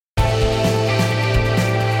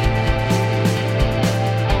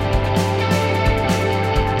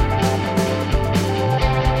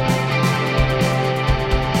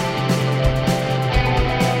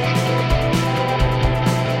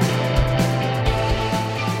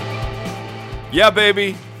Yeah,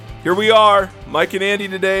 baby. Here we are, Mike and Andy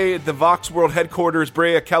today at the Vox World headquarters,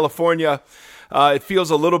 Brea, California. It feels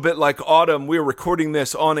a little bit like autumn. We're recording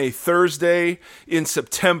this on a Thursday in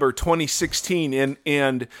September 2016,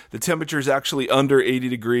 and the temperature is actually under 80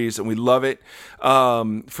 degrees, and we love it.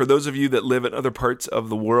 For those of you that live in other parts of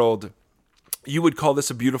the world, you would call this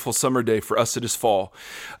a beautiful summer day. For us, it is fall.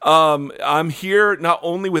 I'm here not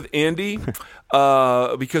only with Andy,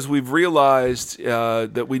 because we've realized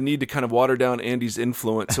that we need to kind of water down Andy's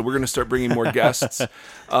influence. So we're going to start bringing more guests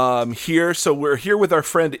here. So we're here with our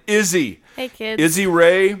friend Izzy. Hey, kids. Izzy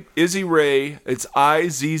Ray. It's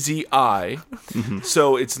I-Z-Z-I.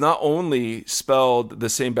 So it's not only spelled the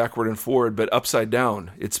same backward and forward, but upside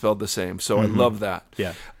down, it's spelled the same. So I love that.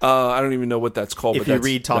 Yeah. I don't even know what that's called. If but you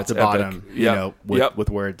read top to bottom, with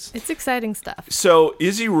words. It's exciting stuff. So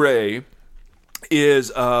Izzy Ray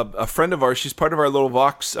is a friend of ours. She's part of our little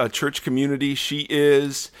Vox church community. She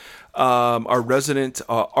is our resident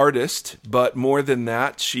artist, but more than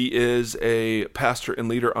that, she is a pastor and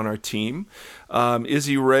leader on our team.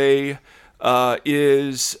 Izzy Ray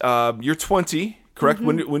is, you're 20, correct?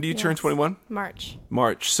 Mm-hmm. When do you turn 21? March.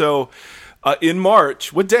 So in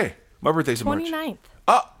March, what day? My birthday's in March. 29th.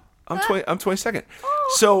 I'm 22nd.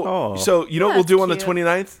 Oh. So you know what we'll do on the cute.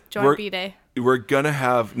 29th? Joint B-Day. We're gonna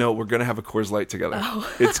have a Coors Light together.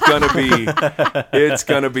 Oh. It's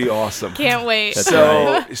gonna be awesome. Can't wait.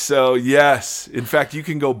 So yes. In fact, you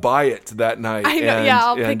can go buy it that night. I know.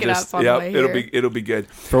 I'll pick it up on the way here. It'll be good.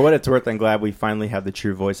 For what it's worth, I'm glad we finally have the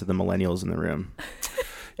true voice of the millennials in the room.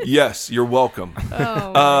 Yes, you're welcome.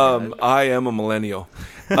 I am a millennial.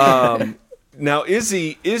 Now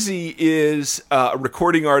Izzy is a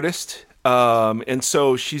recording artist. And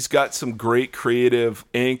so she's got some great creative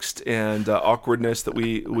angst and awkwardness that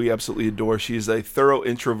we absolutely adore. She's a thorough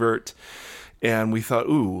introvert, and we thought,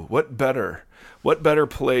 ooh, what better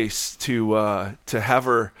place to have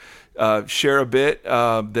her share a bit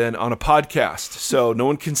than on a podcast. So no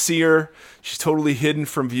one can see her; she's totally hidden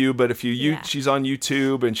from view. But if she's on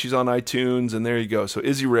YouTube and she's on iTunes, and there you go. So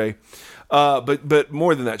Izzy Ray, but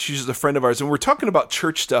more than that, she's just a friend of ours, and we're talking about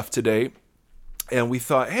church stuff today. And we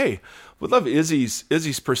thought, hey, we'd love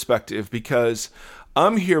Izzy's perspective, because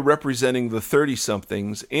I'm here representing the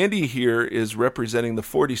 30-somethings. Andy here is representing the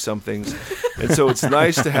 40-somethings. And so it's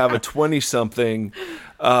nice to have a 20-something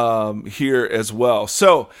here as well.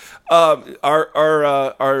 So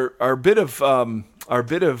our bit of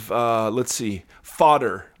let's see,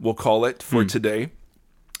 fodder, we'll call it, for today,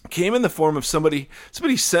 came in the form of somebody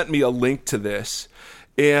sent me a link to this.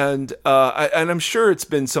 And I'm sure it's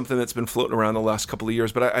been something that's been floating around the last couple of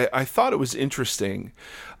years, but I thought it was interesting.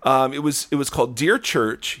 It was called Dear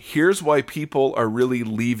Church, Here's Why People Are Really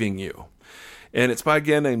Leaving You. And it's by a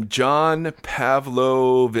guy named John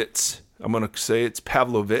Pavlovitz. I'm going to say it's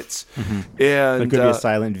Pavlovitz. Mm-hmm. And it could be a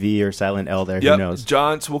silent V or silent L there. Who knows?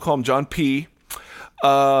 John, so we'll call him John P.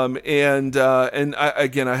 And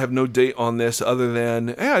I have no date on this other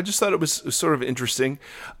than, I just thought it was sort of interesting.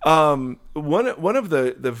 One of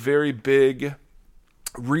the very big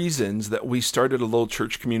reasons that we started a little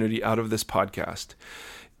church community out of this podcast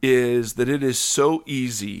is that it is so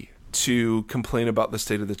easy to complain about the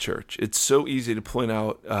state of the church. It's so easy to point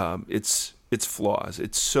out its flaws.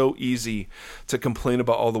 It's so easy to complain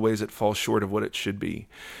about all the ways it falls short of what it should be.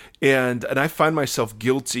 And I find myself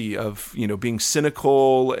guilty of, being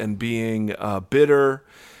cynical and being bitter.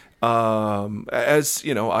 As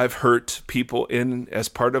I've hurt people as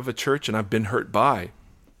part of a church, and I've been hurt by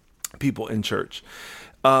people in church.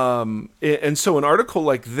 And so an article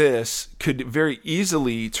like this could very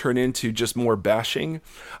easily turn into just more bashing.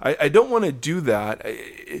 I don't want to do that.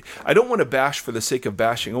 I don't want to bash for the sake of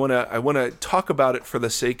bashing. I want to talk about it for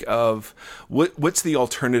the sake of what's the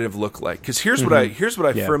alternative look like? Because here's what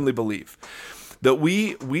I firmly believe, that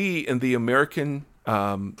we in the American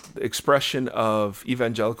expression of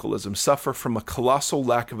evangelicalism suffer from a colossal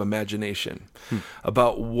lack of imagination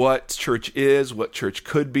about what church is, what church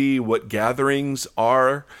could be, what gatherings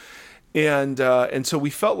are. And so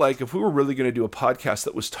we felt like if we were really going to do a podcast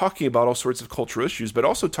that was talking about all sorts of cultural issues, but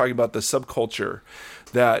also talking about the subculture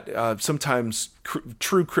that sometimes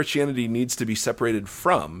true Christianity needs to be separated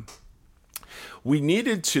from, we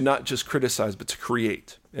needed to not just criticize, but to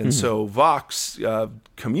create. And so Vox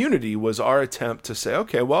community was our attempt to say,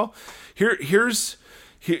 okay, well, here's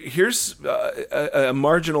a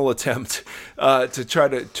marginal attempt to try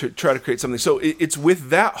to create something. So it's with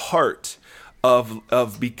that heart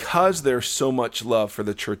of because there's so much love for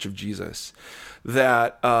the Church of Jesus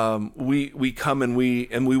that we come and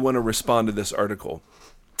we want to respond to this article.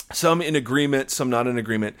 Some in agreement, some not in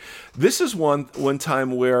agreement. This is one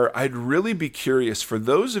time where I'd really be curious for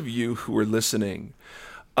those of you who are listening,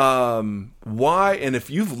 why, and if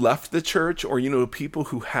you've left the church or, people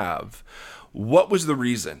who have, what was the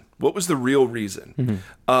reason? What was the real reason?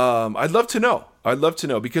 Mm-hmm. I'd love to know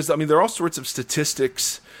because, there are all sorts of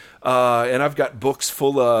statistics. And I've got books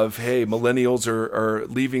full of, hey, millennials are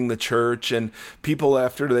leaving the church, and people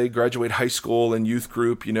after they graduate high school and youth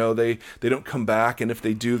group, they don't come back. And if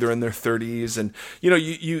they do, they're in their 30s. And,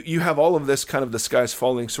 you have all of this kind of the sky's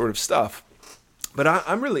falling sort of stuff. But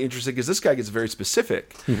I'm really interested because this guy gets very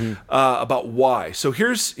specific about why. So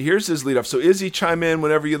here's his lead off. So Izzy, chime in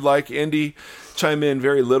whenever you'd like. Andy, chime in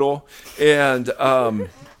very little. And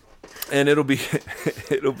it'll be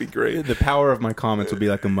great. The power of my comments will be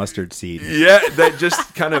like a mustard seed. Yeah, that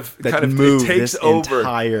just kind of it takes over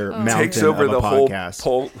entire mountain takes over of the a podcast.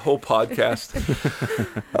 whole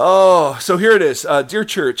podcast. Oh, so here it is, dear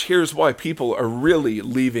church. Here's why people are really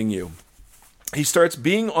leaving you. He starts,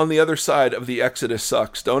 being on the other side of the exodus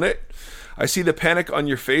sucks, don't it? I see the panic on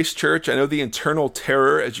your face, church. I know the internal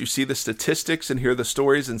terror as you see the statistics and hear the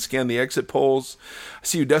stories and scan the exit polls. I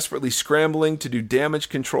see you desperately scrambling to do damage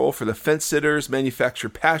control for the fence sitters, manufacture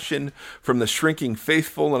passion from the shrinking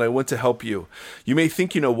faithful, and I want to help you. You may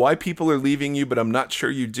think you know why people are leaving you, but I'm not sure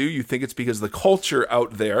you do. You think it's because the culture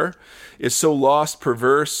out there is so lost,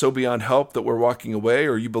 perverse, so beyond help that we're walking away,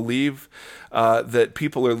 or you believe that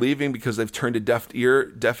people are leaving because they've turned a deaf ear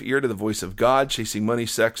to the voice of God, chasing money,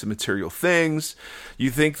 sex, and material things. You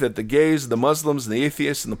think that the gays, the Muslims, and the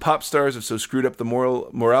atheists, and the pop stars have so screwed up the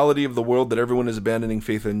morality of the world that everyone is abandoning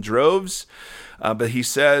faith in droves. But he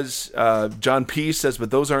says, John P. says,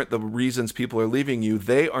 but those aren't the reasons people are leaving you.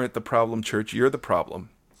 They aren't the problem, church. You're the problem.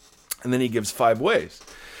 And then he gives 5 ways.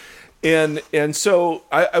 And so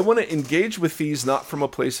I want to engage with these not from a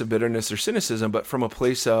place of bitterness or cynicism, but from a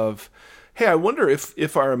place of, hey, I wonder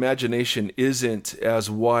if our imagination isn't as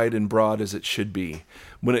wide and broad as it should be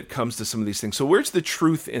when it comes to some of these things. So where's the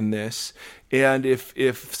truth in this? And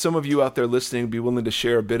if some of you out there listening would be willing to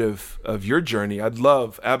share a bit of your journey, I'd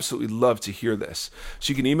absolutely love to hear this.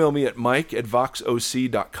 So you can email me at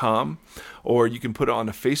mike@voxoc.com, or you can put it on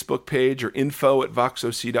a Facebook page, or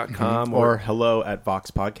info@voxoc.com, or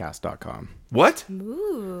hello@voxpodcast.com. What?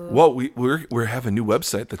 Ooh. Well, we have a new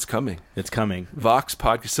website that's coming. It's coming. Vox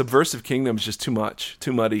Podcast. Subversive Kingdom is just too much,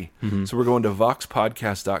 too muddy. Mm-hmm. So we're going to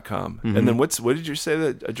voxpodcast.com. Mm-hmm. And then what did you say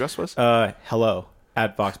the address was?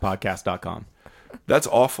 hello@voxpodcast.com. That's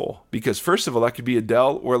awful, because first of all, that could be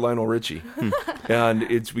Adele or Lionel Richie.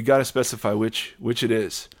 And we got to specify which it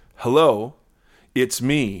is. Hello, it's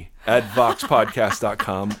me at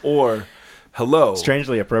voxpodcast.com, or hello.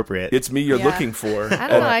 Strangely appropriate. It's me you're looking for. I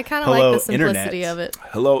don't know. I kind of like the simplicity Internet. of it.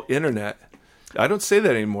 Hello, Internet. I don't say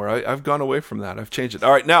that anymore. I've gone away from that. I've changed it.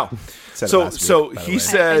 All right, now. So he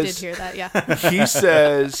says. I did hear that, yeah. He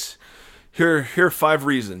says, here are 5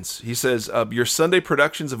 reasons. He says, your Sunday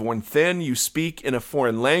productions have worn thin. You speak in a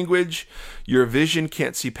foreign language. Your vision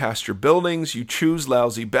can't see past your buildings. You choose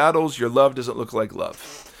lousy battles. Your love doesn't look like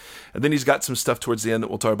love. And then he's got some stuff towards the end that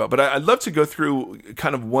we'll talk about. But I'd love to go through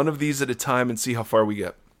kind of one of these at a time and see how far we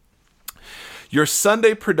get. Your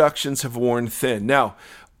Sunday productions have worn thin. Now,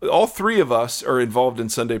 all 3 of us are involved in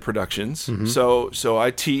Sunday productions. Mm-hmm. So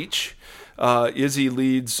I teach. Izzy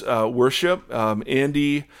leads worship.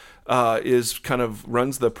 Andy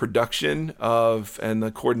runs the production and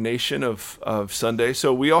the coordination of Sunday.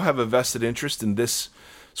 So we all have a vested interest in this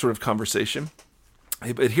sort of conversation.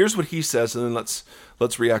 But here's what he says, and then let's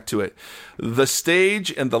react to it. The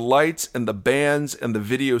stage and the lights and the bands and the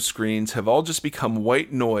video screens have all just become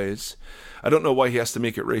white noise. I don't know why he has to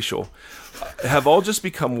make it racial. Have all just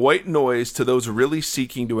become white noise to those really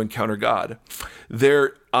seeking to encounter God.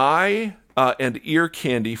 They're eye and ear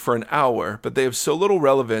candy for an hour, but they have so little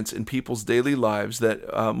relevance in people's daily lives that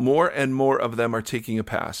more and more of them are taking a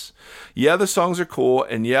pass. Yeah, the songs are cool,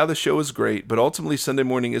 and yeah, the show is great, but ultimately Sunday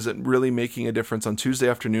morning isn't really making a difference on Tuesday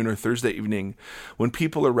afternoon or Thursday evening when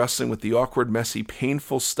people are wrestling with the awkward, messy,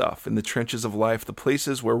 painful stuff in the trenches of life, the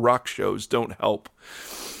places where rock shows don't help.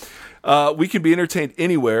 We can be entertained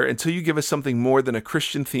anywhere until you give us something more than a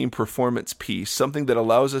Christian-themed performance piece, something that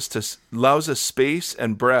allows us space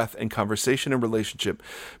and breath and conversation and relationship.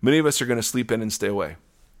 Many of us are going to sleep in and stay away.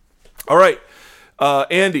 All right,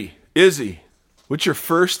 Andy, Izzy, what's your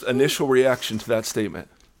first initial reaction to that statement?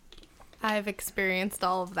 I've experienced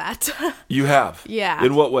all of that. You have? Yeah.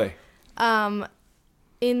 In what way?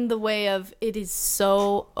 In the way of it is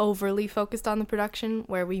so overly focused on the production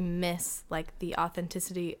where we miss like the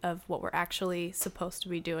authenticity of what we're actually supposed to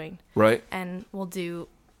be doing. Right. And we'll do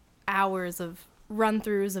hours of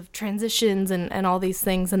run-throughs of transitions and all these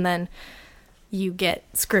things, and then you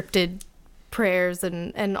get scripted prayers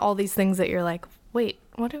and all these things that you're like, wait,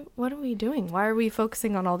 what are we doing? Why are we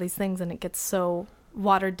focusing on all these things? And it gets so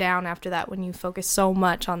watered down after that when you focus so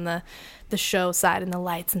much on the show side and the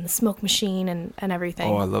lights and the smoke machine and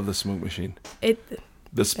everything. Oh, I love the smoke machine. The It's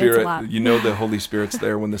a Spirit, lot. the Holy Spirit's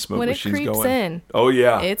there when the smoke When it machine's creeps going. in, Oh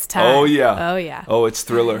yeah. it's time. Oh yeah. Oh yeah. Oh, it's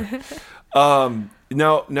Thriller.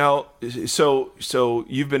 Now, so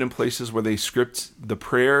you've been in places where they script the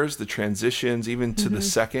prayers, the transitions, even to the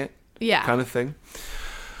second, Yeah. kind of thing.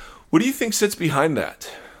 What do you think sits behind that?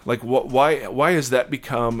 Like, why has that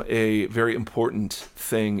become a very important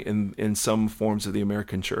thing in some forms of the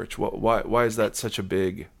American church? Why is that such a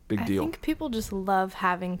big deal? I think people just love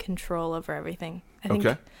having control over everything. I think,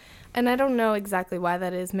 Okay. And I don't know exactly why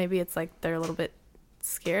that is. Maybe it's like they're a little bit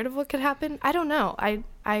scared of what could happen. I don't know.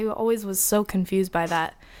 I always was so confused by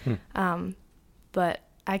that. But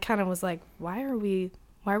I kind of was like, why are we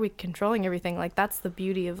controlling everything? Like, that's the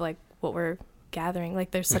beauty of like what we're gathering.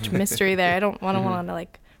 Like, there's such mystery there. I don't want to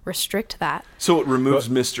like restrict that. So it removes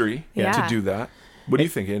mystery Yeah. to do that. What do you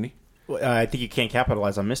think, Andy? I think you can't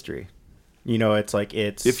capitalize on mystery. It's like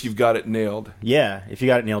If you've got it nailed. Yeah, if you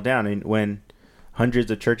got it nailed down. And when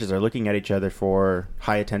hundreds of churches are looking at each other for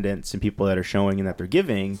high attendance and people that are showing and that they're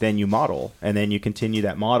giving, then you model, and then you continue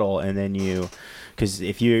that model, and then because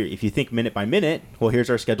if you think minute by minute, well, here's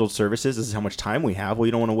our scheduled services, this is how much time we have. Well,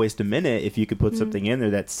 you don't want to waste a minute if you could put something in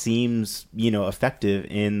there that seems effective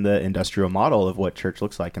in the industrial model of what church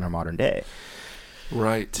looks like in our modern day.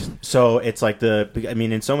 Right. So it's like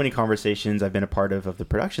in so many conversations I've been a part of the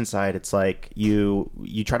production side, it's like you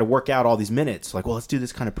try to work out all these minutes, like, well, let's do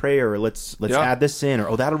this kind of prayer, or let's add this in, or,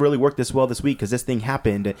 oh, that'll really work this well this week because this thing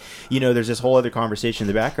happened. There's this whole other conversation in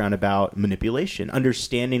the background about manipulation,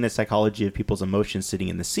 understanding the psychology of people's emotions sitting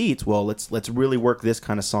in the seats. Well, let's really work this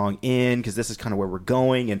kind of song in because this is kind of where we're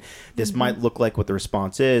going, and this might look like what the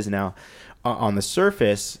response is. Now, on the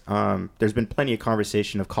surface, there's been plenty of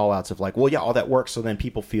conversation of call-outs of like, well, yeah, all that works, so then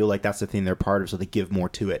people feel like that's the thing they're part of, so they give more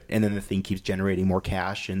to it. And then the thing keeps generating more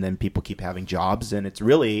cash, and then people keep having jobs, and it's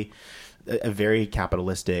really a very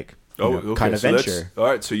capitalistic kind of venture. All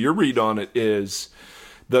right, so your read on it is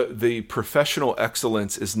the professional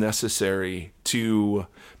excellence is necessary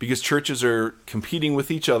because churches are competing with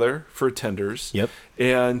each other for attenders. Yep.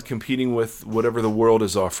 And competing with whatever the world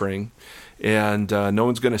is offering. And no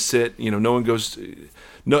one's going to sit, no one goes,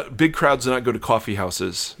 big crowds do not go to coffee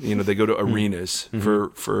houses. They go to arenas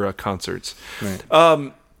for concerts. Right.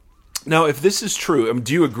 Now, if this is true,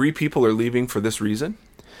 do you agree people are leaving for this reason?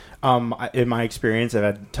 In my experience, I've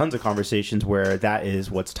had tons of conversations where that is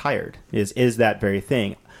what's tired, is that very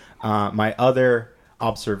thing. My other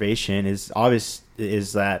observation is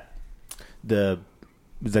that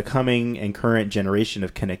the coming and current generation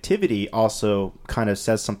of connectivity also kind of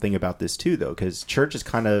says something about this too, though, because church is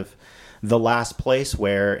kind of the last place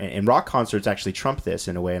where, and rock concerts actually trump this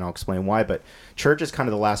in a way, and I'll explain why, but church is kind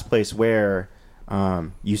of the last place where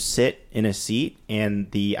you sit in a seat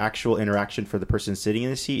and the actual interaction for the person sitting in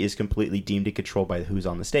the seat is completely deemed and controlled by who's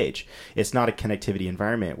on the stage. It's not a connectivity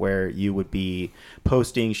environment where you would be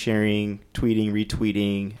posting, sharing, tweeting,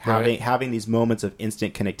 retweeting, having these moments of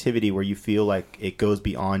instant connectivity where you feel like it goes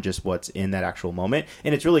beyond just what's in that actual moment.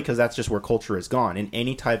 And it's really because that's just where culture has gone. In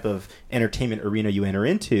any type of entertainment arena you enter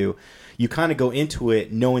into, you kind of go into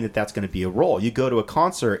it knowing that that's going to be a role. You go to a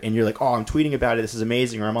concert and you're like, oh, I'm tweeting about it, this is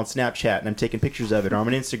amazing, or I'm on Snapchat and I'm taking pictures of it, or I'm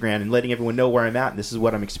on Instagram and letting everyone know where I'm at and this is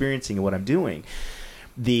what I'm experiencing and what I'm doing.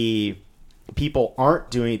 The people are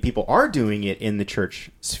doing it in the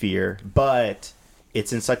church sphere, but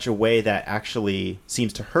it's in such a way that actually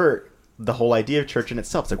seems to hurt the whole idea of church in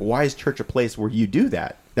itself. It's like, why is church a place where you do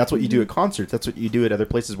that? That's what you do at concerts. That's what you do at other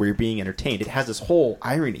places where you're being entertained. It has this whole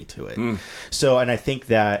irony to it. So, and I think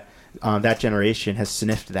that that generation has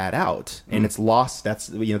sniffed that out, and it's lost. That's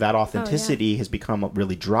that authenticity has become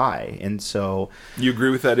really dry, and so you agree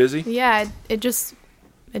with that, Izzy? Yeah, it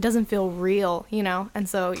doesn't feel real, and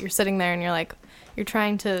so you're sitting there and you're like, you're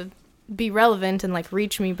trying to be relevant and like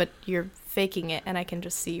reach me, but you're faking it, and I can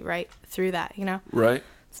just see right through that, Right.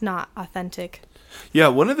 It's not authentic. Yeah,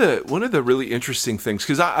 one of the really interesting things,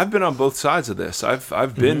 because I've been on both sides of this.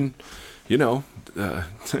 I've been, in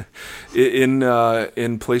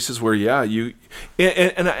places where you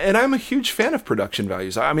and I'm a huge fan of production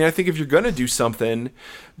values. I mean, I think if you're going to do something,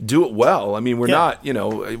 do it well. I mean, we're not, we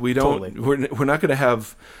don't, totally. we're not going to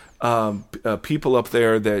have people up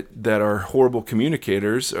there that are horrible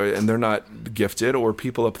communicators and they're not gifted, or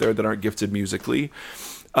people up there that aren't gifted musically.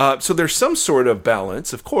 So there's some sort of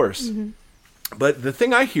balance, of course. Mm-hmm. But the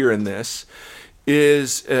thing I hear in this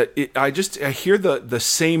is I hear the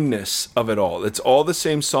sameness of it all. It's all the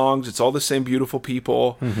same songs. It's all the same beautiful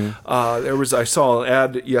people. I saw an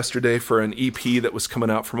ad yesterday for an EP that was coming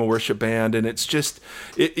out from a worship band, and it's just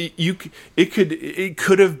it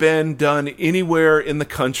could have been done anywhere in the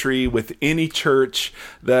country with any church.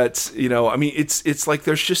 That's it's like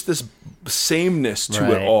there's just this sameness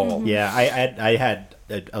to it all. Yeah, I had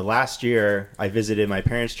last year I visited my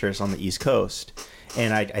parents' church on the East Coast.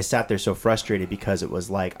 And I sat there so frustrated because it was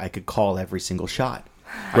like I could call every single shot.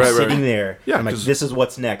 I'm sitting there. Yeah, I'm like, this is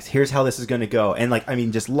what's next. Here's how this is going to go.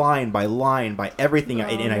 And just line by line by everything.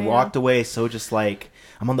 I walked away so just like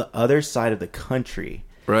I'm on the other side of the country.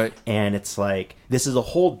 Right. And it's like this is a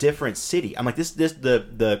whole different city. I'm like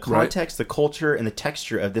the context, the culture, and the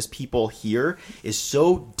texture of this people here is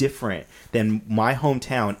so different than my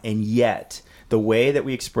hometown, and yet the way that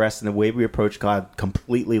we express and the way we approach God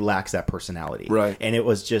completely lacks that personality. Right. And it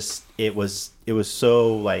was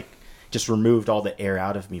so like just removed all the air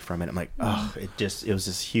out of me from it. I'm like, it was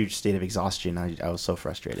this huge state of exhaustion. I was so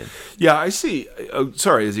frustrated. Yeah, I see.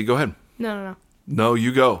 Sorry, Izzy, go ahead. No. No,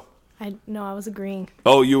 you go. I was agreeing.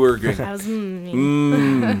 Oh, you were agreeing. I was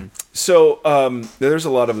So there's a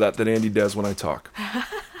lot of that Andy does when I talk.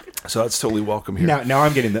 So that's totally welcome here. Now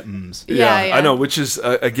I'm getting the ums. Yeah. I know, which is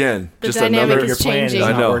again the just dynamic another. is changing.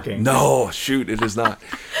 I know. Not working. No, shoot, it is not.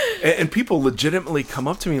 and people legitimately come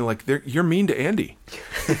up to me like you're mean to Andy,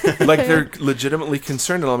 like they're legitimately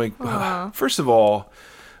concerned. And I'm like, first of all,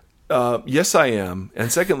 yes, I am,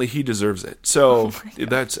 and secondly, he deserves it. So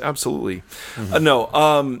that's absolutely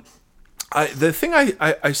no. The thing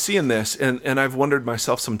I see in this, and I've wondered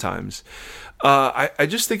myself sometimes, I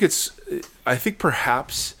just think I think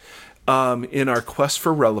perhaps in our quest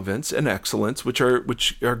for relevance and excellence, which are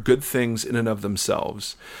good things in and of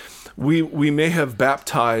themselves, we may have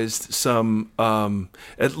baptized some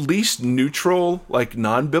at least neutral, like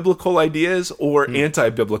non-biblical ideas or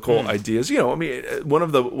anti-biblical ideas. One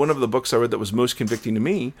of the books I read that was most convicting to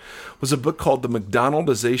me was a book called The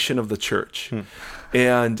McDonaldization of the Church.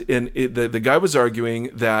 And the guy was arguing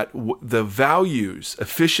that the values,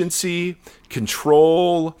 efficiency,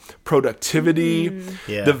 control, productivity,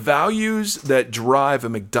 the values that drive a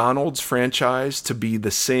McDonald's franchise to be the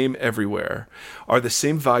same everywhere are the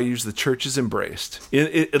same values the church has embraced,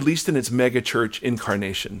 at least in its mega church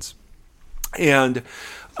incarnations. And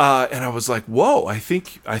I was like, whoa, I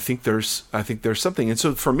think there's something. And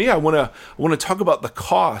so for me, I want to talk about the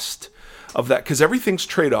cost of that, because everything's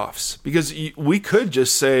trade-offs. Because we could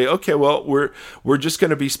just say, okay, well, we're just going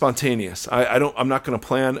to be spontaneous. I'm not going to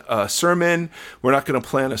plan a sermon. We're not going to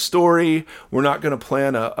plan a story. We're not going to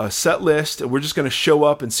plan a set list. We're just going to show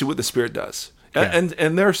up and see what the Spirit does. Yeah.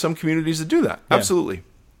 And there are some communities that do that. Yeah. Absolutely.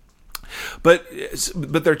 But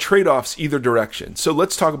there are trade-offs either direction. So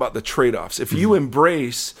let's talk about the trade-offs. If you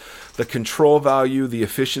embrace the control value, the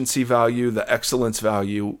efficiency value, the excellence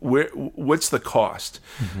value, what's the cost?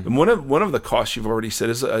 And one of the costs you've already said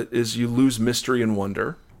is you lose mystery and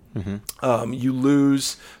wonder. You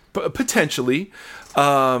lose potentially.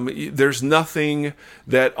 There's nothing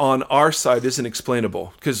that on our side isn't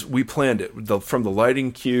explainable because we planned it, from the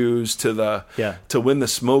lighting cues to when the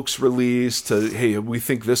smoke's released to, hey, we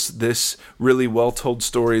think this really well told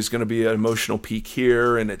story is going to be an emotional peak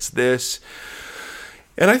here, and it's this.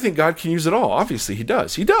 And I think God can use it all. Obviously, He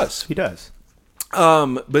does. He does.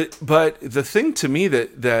 But the thing to me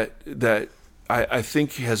that I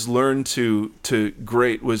think has learned to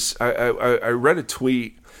great was I read a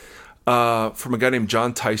tweet from a guy named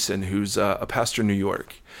John Tyson, who's a pastor in New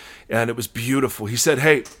York, and it was beautiful. He said,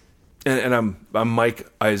 "Hey," and I'm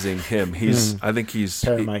Mike-izing him. I think he's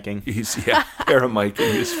paramiking. He's paramiking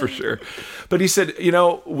is for sure. But he said,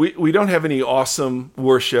 we don't have any awesome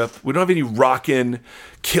worship. We don't have any rockin'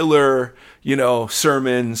 killer,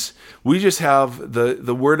 sermons. We just have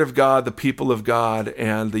the Word of God, the people of God,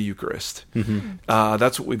 and the Eucharist.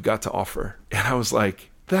 That's what we've got to offer. And I was like,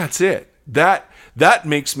 that's it. That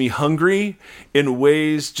makes me hungry in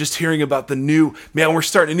ways, just hearing about we're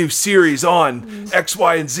starting a new series on X,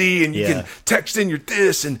 Y, and Z, and you can text in your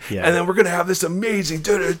this, and then we're going to have this amazing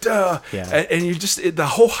and you just, the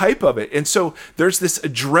whole hype of it. And so there's this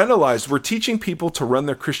adrenalized, we're teaching people to run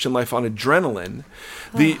their Christian life on adrenaline,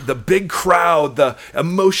 the big crowd, the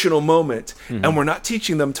emotional moment, and we're not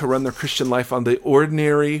teaching them to run their Christian life on the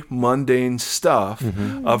ordinary, mundane stuff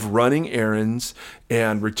of running errands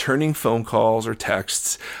and returning phone calls or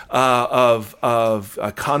texts, of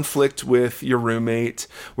conflict with your roommate.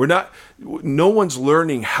 No one's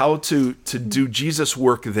learning how to do Jesus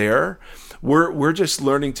work there we're just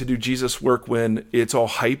learning to do Jesus work when it's all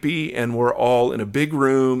hypey and we're all in a big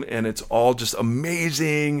room and it's all just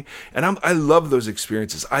amazing. And I love those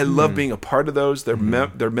experiences. I love being a part of those. They're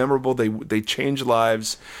they're memorable. They change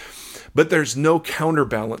lives. But there's no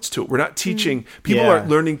counterbalance to it. We're not teaching, people aren't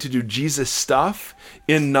learning to do Jesus stuff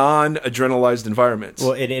in non-adrenalized environments.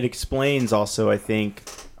 Well, it explains also, I think,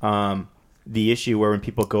 the issue where when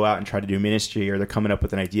people go out and try to do ministry or they're coming up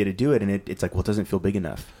with an idea to do it and it's like, well, it doesn't feel big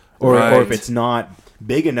enough. Or if it's not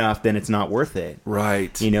big enough, then it's not worth it.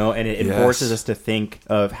 Right. You know, and it forces us to think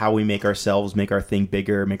of how we make ourselves, make our thing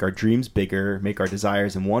bigger, make our dreams bigger, make our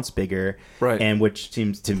desires and wants bigger. Right. And which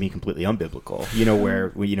seems to me completely unbiblical, you know,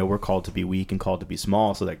 where we're called to be weak and called to be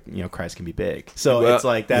small so that, you know, Christ can be big. So it's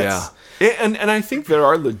like that's... Yeah. And I think there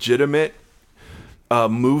are legitimate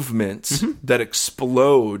movements that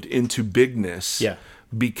explode into bigness. Yeah.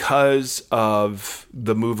 Because of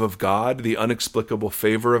the move of God, the inexplicable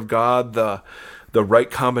favor of God, the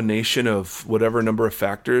right combination of whatever number of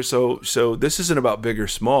factors. So this isn't about big or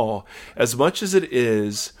small as much as it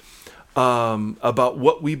is about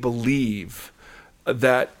what we believe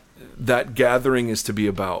that gathering is to be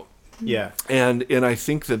about. Yeah. And I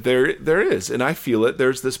think that there is, and I feel it.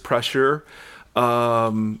 There's this pressure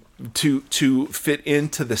to fit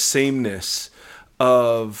into the sameness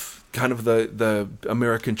of kind of the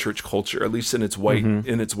American church culture, at least in its white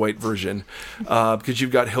version, because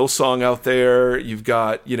you've got Hillsong out there, you've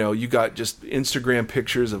got just Instagram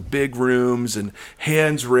pictures of big rooms and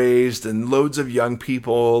hands raised and loads of young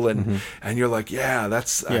people, and you're like, I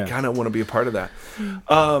kind of want to be a part of that.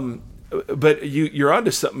 But you're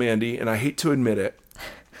onto something, Andy, and I hate to admit it,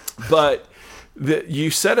 but you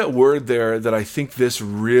said a word there that I think this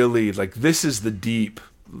really, like, this is the deep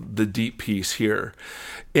piece here.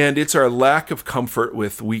 And it's our lack of comfort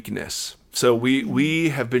with weakness. So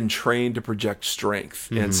we have been trained to project strength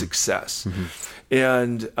and success.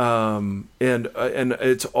 And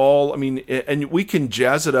it's all, I mean, and we can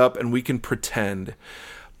jazz it up and we can pretend,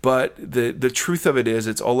 but the truth of it is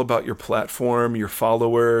it's all about your platform, your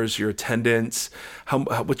followers, your attendance,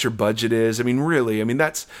 what your budget is. I mean, really,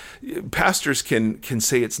 that's pastors can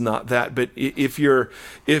say it's not that, but if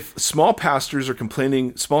small pastors are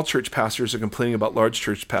complaining, small church pastors are complaining about large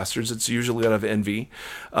church pastors, it's usually out of envy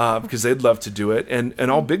because they'd love to do it, and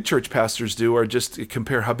all big church pastors do are just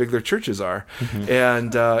compare how big their churches are,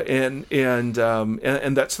 and that's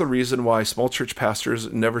the reason why small church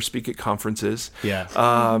pastors never speak at conferences. Yeah.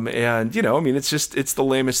 And it's the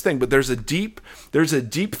lamest thing, but there's a deep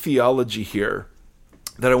theology here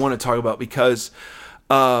that I want to talk about because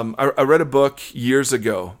I read a book years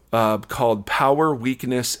ago called Power,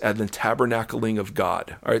 Weakness, and the Tabernacling of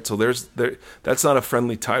God. All right, so that's not a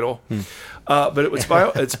friendly title, but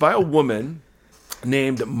it's by a woman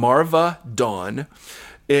named Marva Dawn.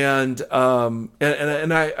 And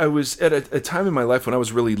I was at a time in my life when I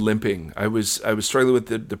was really limping. I was struggling with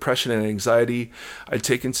the depression and anxiety. I'd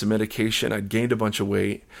taken some medication. I'd gained a bunch of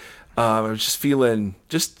weight. I was just feeling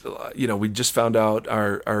we just found out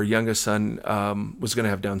our youngest son was going to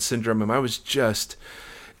have Down syndrome, and I was just,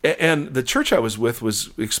 and the church I was with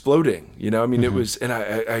was exploding. It was, and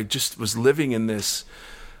I just was living in this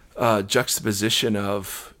juxtaposition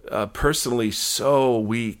of personally so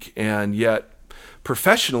weak and yet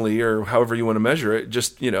professionally, or however you want to measure it,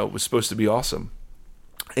 just, was supposed to be awesome.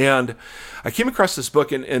 And I came across this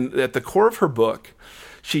book, and at the core of her book,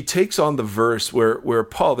 she takes on the verse where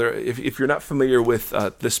Paul, if you're not familiar with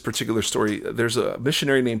this particular story, there's a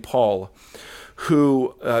missionary named Paul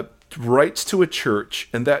who writes to a church,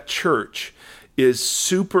 and that church is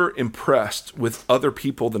super impressed with other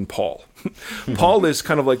people than Paul. Paul is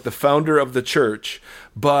kind of like the founder of the church,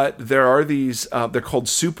 but there are these, they're called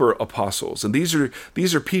super apostles. And these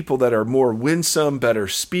are people that are more winsome, better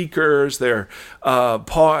speakers.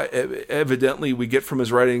 Paul, evidently we get from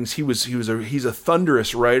his writings, he's a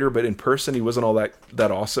thunderous writer, but in person he wasn't all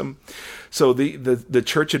that awesome. So the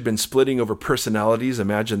church had been splitting over personalities.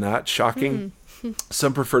 Imagine that, shocking.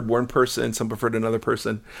 Some preferred one person, some preferred another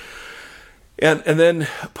person. And then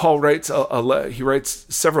Paul writes he writes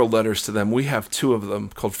several letters to them. We have two of them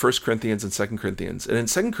called 1 Corinthians and 2 Corinthians. And in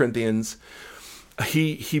 2 Corinthians,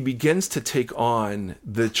 he begins to take on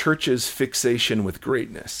the church's fixation with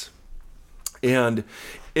greatness. And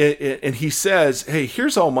he says, hey,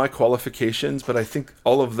 here's all my qualifications, but I think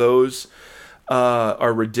all of those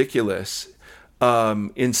are ridiculous.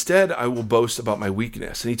 Instead, I will boast about my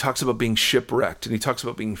weakness. And he talks about being shipwrecked, and he talks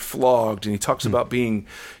about being flogged, and he talks about being,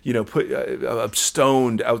 put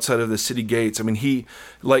stoned outside of the city gates. He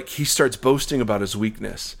starts boasting about his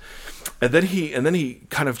weakness, and then he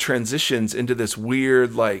kind of transitions into this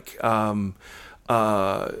weird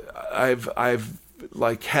I've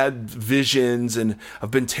like had visions and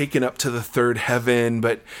I've been taken up to the third heaven,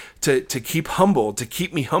 but to keep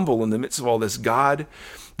me humble in the midst of all this, God,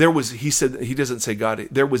 he said, he doesn't say God,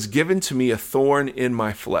 there was given to me a thorn in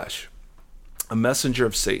my flesh, a messenger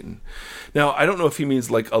of Satan. Now, I don't know if he means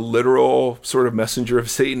like a literal sort of messenger of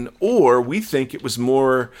Satan, or we think it was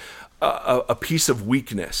more a piece of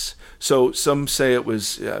weakness. So some say it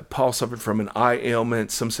was Paul suffered from an eye ailment.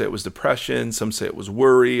 Some say it was depression. Some say it was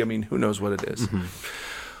worry. I mean, who knows what it is? Mm-hmm.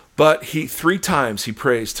 But 3 times he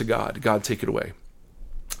prays to God, God, take it away.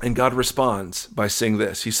 And God responds by saying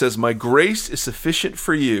this. He says, my grace is sufficient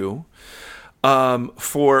for you,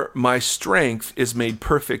 for my strength is made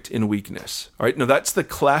perfect in weakness. All right. Now that's the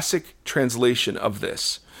classic translation of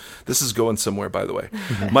this. This is going somewhere, by the way.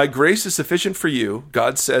 Mm-hmm. My grace is sufficient for you,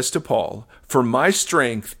 God says to Paul, for my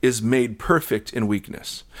strength is made perfect in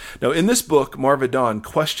weakness. Now, in this book, Marva Dawn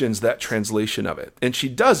questions that translation of it. And she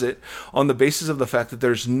does it on the basis of the fact that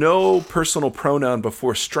there's no personal pronoun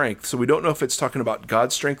before strength. So we don't know if it's talking about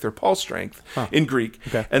God's strength or Paul's strength in Greek.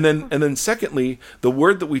 Okay. And then secondly, the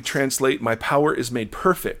word that we translate, my power is made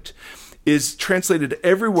perfect, is translated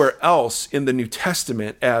everywhere else in the New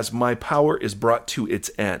Testament as my power is brought to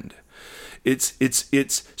its end.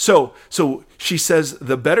 So she says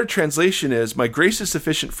the better translation is my grace is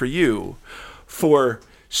sufficient for you, for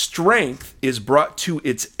strength is brought to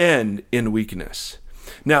its end in weakness.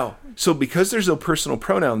 Now, so because there's no personal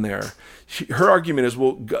pronoun there, her argument is,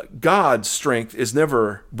 well, God's strength is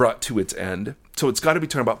never brought to its end, so it's got to be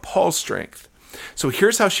talking about Paul's strength. So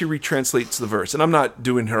here's how she retranslates the verse. And I'm not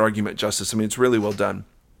doing her argument justice. I mean, it's really well done.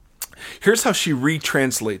 Here's how she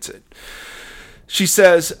retranslates it. She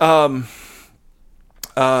says, let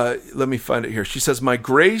me find it here. She says, my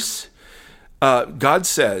grace, God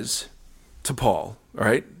says to Paul, all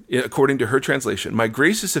right, according to her translation, my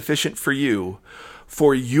grace is sufficient for you,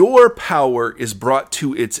 for your power is brought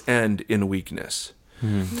to its end in weakness.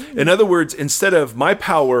 Mm-hmm. In other words, instead of my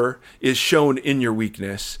power is shown in your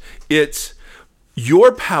weakness, it's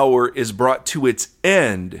your power is brought to its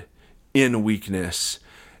end in weakness.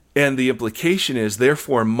 And the implication is,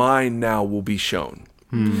 therefore, mine now will be shown.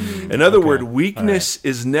 In other words, weakness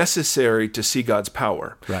is necessary to see God's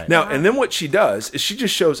power. Right. Now, and then what she does is she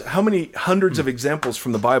just shows how many hundreds of examples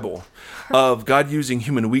from the Bible of God using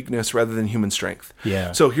human weakness rather than human strength.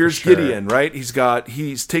 Yeah. So here's Gideon, right?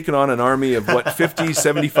 He's taken on an army of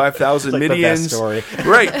 75,000 Midians. Story.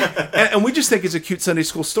 Right. And we just think it's a cute Sunday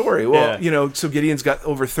school story. Well, so Gideon's got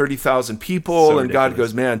over 30,000 people, and God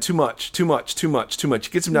goes, man, too much. He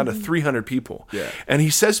gets him down to 300 people. Yeah. And he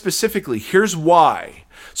says specifically, here's why.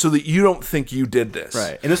 So that you don't think you did this.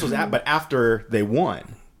 Right. And this was but after they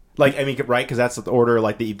won. Like, I mean, right? Because that's the order,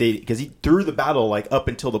 like, because he threw the battle, like, up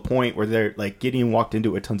until the point where they're, like, Gideon walked into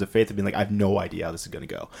it with tons of faith and being like, I have no idea how this is going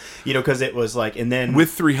to go. Because it was like, and then.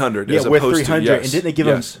 With 300. Yeah, with 300. Yes. And didn't they give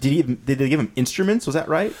him, did they give him instruments? Was that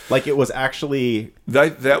right? Like, it was actually.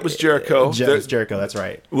 That was Jericho. Jericho, that's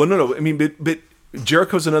right. Well, no. I mean, but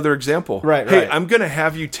Jericho's another example. Right. Hey, I'm going to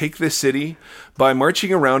have you take this city by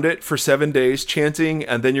marching around it for 7 days, chanting,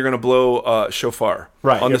 and then you're going to blow shofar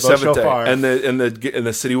on the 7th day, and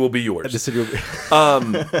the city will be yours. The city will be.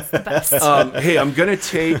 The best. Hey, I'm going to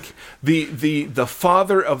take the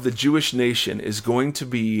father of the Jewish nation is going to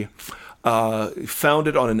be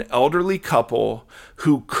founded on an elderly couple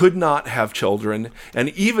who could not have children, and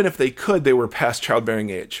even if they could, they were past childbearing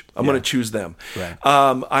age. I'm going to choose them. Right.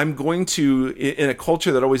 I'm going to, in a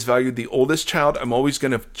culture that always valued the oldest child, I'm always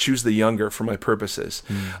going to choose the younger for my purposes.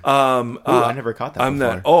 I never caught that. I'm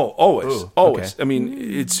before. that. Always. Okay. I mean,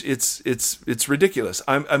 it's ridiculous.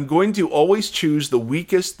 I'm going to always choose the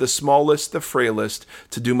weakest, the smallest, the frailest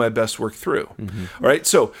to do my best work through. Mm-hmm. All right.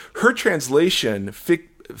 So her translation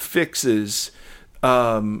fixes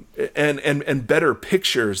and better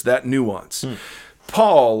pictures that nuance.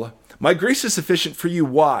 Paul, my grace is sufficient for you.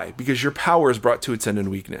 Why? Because your power is brought to its end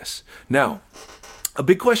in weakness. Now, a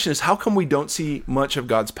big question is, how come we don't see much of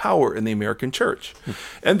God's power in the American church?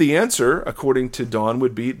 And the answer, according to Dawn,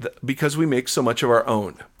 would be because we make so much of our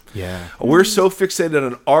own. Yeah. We're so fixated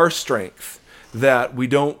on our strength that we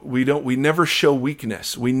never show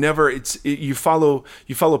weakness. You follow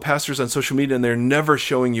pastors on social media and they're never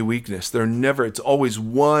showing you weakness. It's always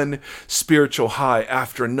one spiritual high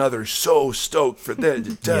after another, so stoked for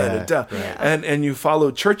that. And you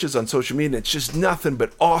follow churches on social media and it's just nothing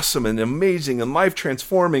but awesome and amazing and life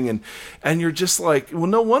transforming, and you're just like, well,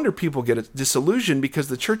 no wonder people get disillusioned, because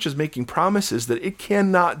the church is making promises that it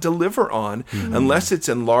cannot deliver on unless it's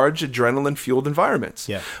in large adrenaline fueled environments.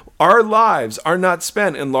 Yeah. Our lives are not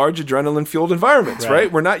spent in large adrenaline-fueled environments, Right.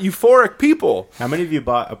 right? We're not euphoric people. How many of you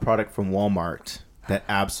bought a product from Walmart that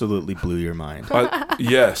absolutely blew your mind?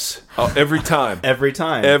 Yes. Every time. Every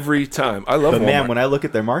time. Every time. I love But Walmart. man, when I look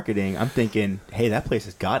at their marketing, I'm thinking, hey, that place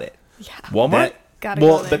has got it. Walmart? That- Gotta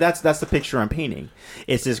well, go there. but that's the picture I'm painting.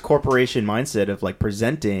 It's this corporation mindset of like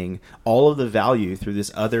presenting all of the value through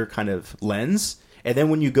this other kind of lens. And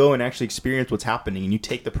then when you go and actually experience what's happening and you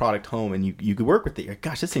take the product home and you work with it, you're like,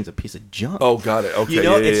 gosh, this thing's a piece of junk. Oh, got it. Okay. You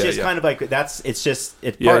know, yeah, it's yeah, just yeah. kind of like it's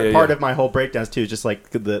Yeah, part, yeah, part yeah. of my whole breakdowns too, is just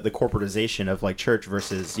like the corporatization of like church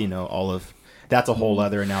versus, you know, all of that's a whole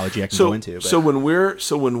other analogy I can go into. But. So when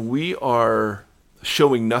we are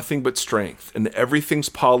showing nothing but strength and everything's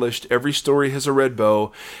polished, every story has a red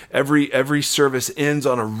bow, every service ends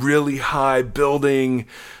on a really high building,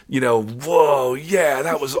 you know, whoa, yeah,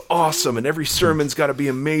 that was awesome, and every sermon's got to be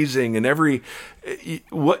amazing, and every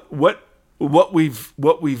what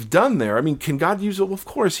we've done there. I mean, can God use it? Well, of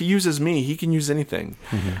course, He uses me. He can use anything.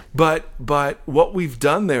 But what we've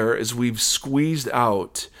done there is we've squeezed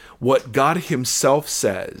out what God Himself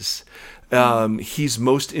says He's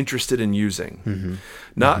most interested in using.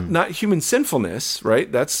 Not human sinfulness, right?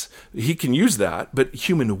 He can use that, but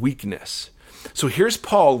human weakness. So here's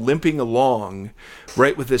Paul limping along,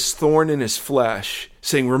 right, with this thorn in his flesh,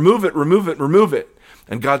 saying, remove it, remove it, remove it.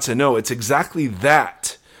 And God said, no, it's exactly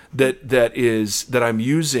that I'm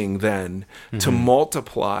using then to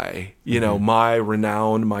multiply, you know, my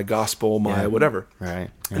renown, my gospel, my whatever.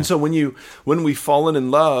 Right. Yeah. And so when we've fallen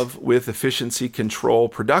in love with efficiency, control,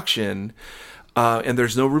 production, and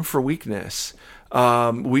there's no room for weakness,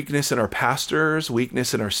 weakness in our pastors,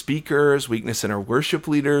 weakness in our speakers, weakness in our worship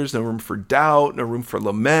leaders, no room for doubt, no room for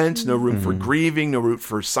lament, no room for grieving, no room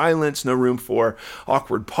for silence, no room for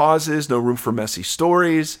awkward pauses, no room for messy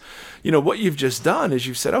stories. You know, what you've just done is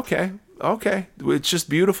you've said, okay, it's just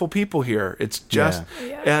beautiful people here. It's just,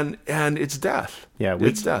 and it's death. Yeah,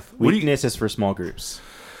 it's death. Weakness is for small groups.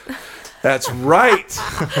 That's right.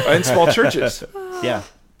 And small churches. Yeah.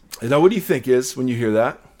 Now, what do you think is when you hear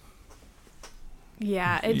that?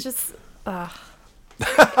 Yeah, it just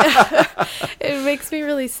it makes me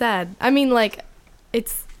really sad. I mean, like,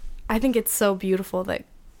 I think it's so beautiful that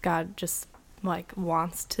God just like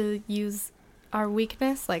wants to use our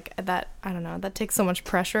weakness. Like that, I don't know, that takes so much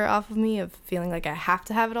pressure off of me of feeling like I have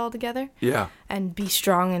to have it all together. Yeah. And be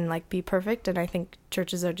strong and like be perfect. And I think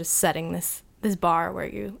churches are just setting this bar where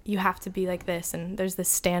you have to be like this, and there's this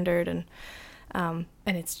standard, and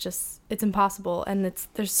it's impossible, and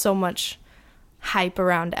there's so much hype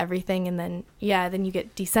around everything, and then you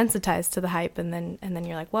get desensitized to the hype, and then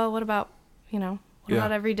you're like, well, what about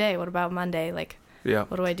about every day? What about Monday? Like,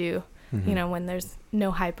 what do I do? You know, when there's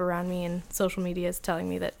no hype around me and social media is telling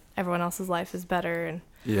me that everyone else's life is better, and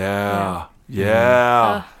it'll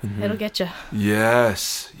get you.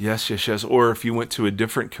 Yes. Or if you went to a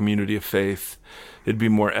different community of faith, it'd be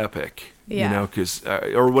more epic. Yeah. You know, because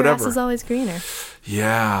or whatever. Grass is always greener.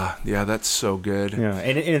 Yeah, that's so good. Yeah,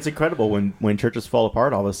 and it's incredible when churches fall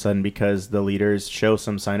apart all of a sudden because the leaders show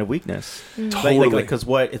some sign of weakness. Totally. Because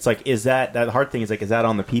what it's like is that hard thing is like, is that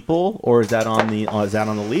on the people or is that on the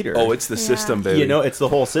leader? Oh, it's the system, baby. You know, it's the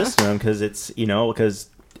whole system because it's because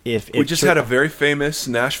if we just had a very famous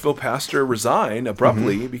Nashville pastor resign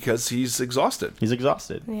abruptly because he's exhausted. He's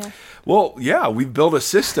exhausted. Yeah. Well, yeah, we've built a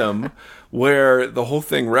system where the whole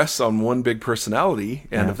thing rests on one big personality,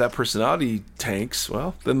 and if that personality tanks,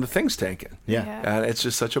 well, then the thing's tanking. Yeah. And it's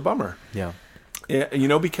just such a bummer. Yeah. You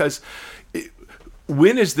know, because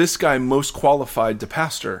when is this guy most qualified to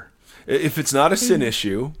pastor? If it's not a sin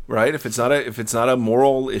issue, right? If it's not a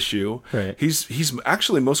moral issue, right. He's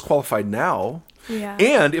actually most qualified now. Yeah.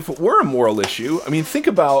 And if it were a moral issue, I mean, think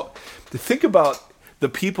about the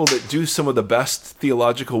people that do some of the best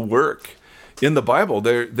theological work in the Bible.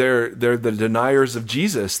 They're the deniers of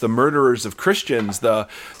Jesus, the murderers of Christians, the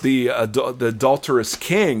adulterous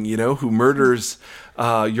king, you know, who murders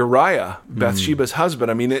Uriah, Bathsheba's husband.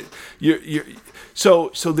 I mean, so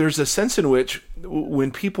there's a sense in which when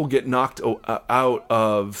people get knocked out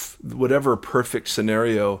of whatever perfect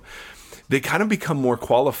scenario, they kind of become more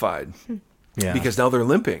qualified. Yeah. Because now they're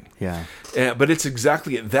limping. Yeah. But it's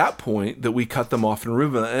exactly at that point that we cut them off and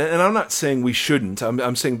remove them. And I'm not saying we shouldn't.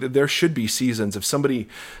 I'm saying that there should be seasons. If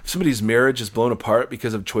somebody's marriage is blown apart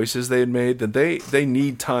because of choices they had made, then they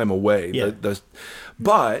need time away. Yeah.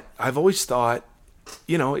 But I've always thought,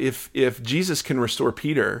 you know, if Jesus can restore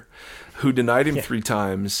Peter, who denied him 3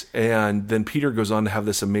 times, and then Peter goes on to have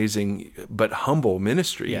this amazing but humble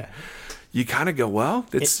ministry, you kind of go, well,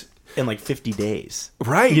 in like 50 days.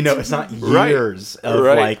 Right. You know, it's not Right. years of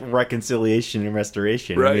Right. like reconciliation and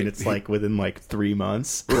restoration. I Right. mean, it's like within like 3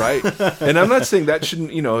 months. Right. And I'm not saying that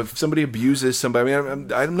shouldn't, if somebody abuses somebody, I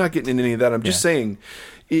mean, I'm not getting into any of that. I'm just saying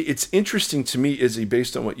it's interesting to me, Izzy,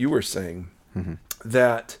 based on what you were saying,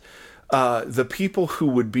 that the people who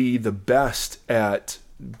would be the best at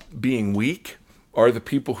being weak are the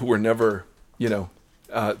people who were never,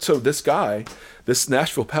 so this guy, this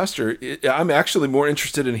Nashville pastor, I'm actually more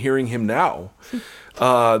interested in hearing him now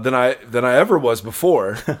than I ever was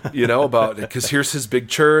before, about it, because here's his big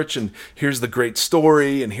church, and here's the great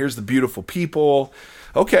story, and here's the beautiful people.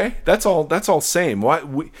 Okay, that's all same. Why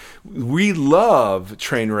we love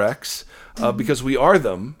train wrecks because we are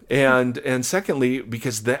them, and secondly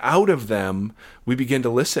because out of them we begin to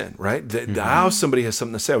listen. Right? Now somebody has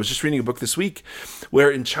something to say. I was just reading a book this week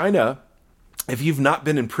where in China, if you've not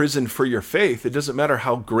been in prison for your faith, it doesn't matter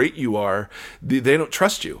how great you are; they don't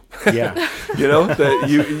trust you. Yeah,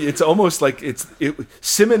 it's almost like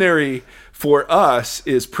seminary for us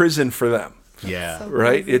is prison for them. yeah. So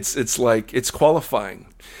Right? crazy. It's like it's qualifying.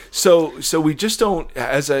 So we just don't,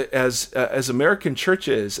 as American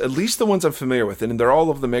churches, at least the ones I'm familiar with, and they're all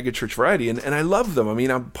of the megachurch variety, and I love them. I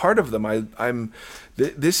mean, I'm part of them.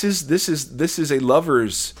 This is a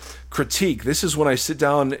lover's critique. This is when I sit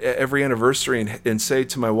down every anniversary and say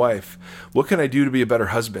to my wife, "What can I do to be a better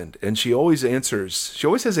husband?" And she always answers. She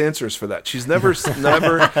always has answers for that. She's never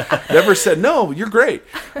said no. You're great.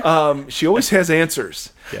 She always has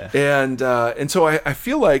answers. Yeah. And so I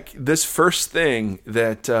feel like this first thing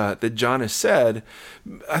that John has said,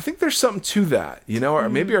 I think there's something to that, or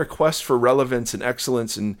maybe our quest for relevance and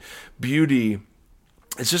excellence and beauty.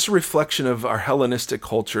 It's just a reflection of our Hellenistic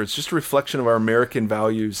culture. It's just a reflection of our American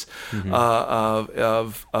values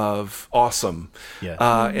of awesome.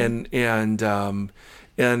 Yeah. And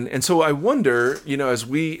so I wonder, as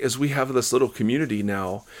we have this little community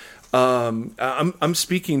now, I'm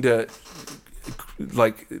speaking to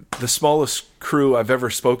like the smallest crew I've ever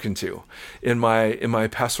spoken to in my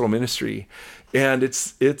pastoral ministry. And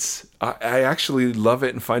I actually love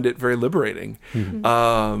it and find it very liberating,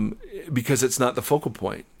 because it's not the focal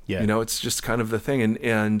point. Yeah. It's just kind of the thing.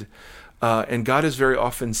 And God has very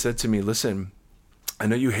often said to me, "Listen, I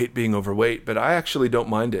know you hate being overweight, but I actually don't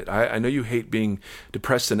mind it. I know you hate being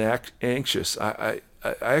depressed and anxious. I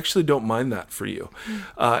actually don't mind that for you."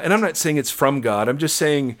 And I'm not saying it's from God. I'm just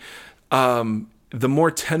saying the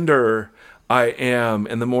more tender I am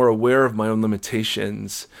and the more aware of my own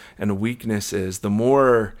limitations and weaknesses, the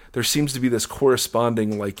more there seems to be this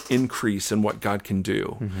corresponding like increase in what God can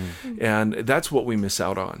do. And that's what we miss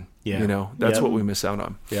out on. Yeah. That's Yep. what we miss out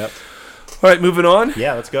on. Yep. All right, moving on.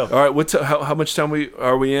 Yeah, let's go. All right, how much time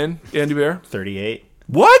are we in, Andy Bear? 38.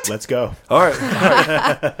 What? Let's go. All right.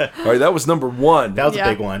 All right, that was number one. That was Yeah.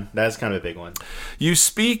 a big one. That's kind of a big one. You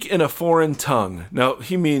speak in a foreign tongue. Now,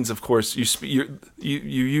 he means, of course, you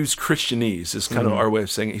use Christianese is kind of our way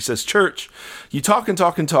of saying it. He says, "Church, you talk and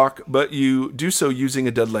talk and talk, but you do so using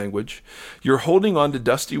a dead language. You're holding on to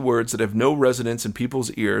dusty words that have no resonance in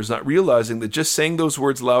people's ears, not realizing that just saying those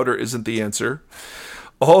words louder isn't the answer.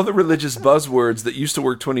 All the religious buzzwords that used to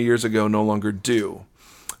work 20 years ago no longer do.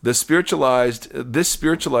 This spiritualized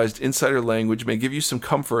insider language may give you some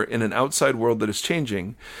comfort in an outside world that is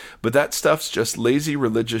changing, but that stuff's just lazy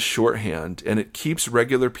religious shorthand, and it keeps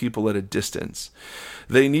regular people at a distance.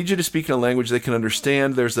 They need you to speak in a language they can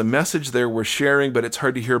understand. There's a message there we're sharing, but it's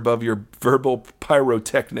hard to hear above your verbal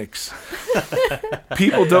pyrotechnics.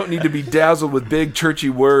 People don't need to be dazzled with big churchy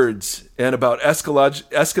words and about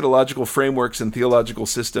eschatological frameworks and theological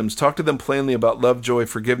systems. Talk to them plainly about love, joy,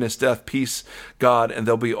 forgiveness, death, peace, God, and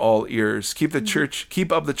they'll be all ears. Keep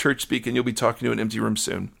up the church speak, and you'll be talking to an empty room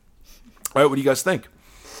soon." All right, what do you guys think?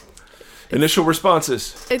 Initial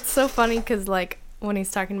responses. It's so funny because like when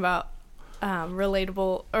he's talking about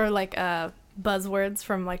relatable or like buzzwords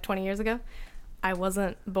from like 20 years ago, I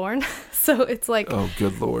wasn't born, so it's like, Oh,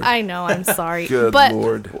 good Lord. I know, I'm sorry. Good but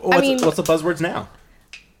Lord. What's the buzzwords now?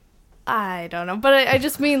 I don't know, but I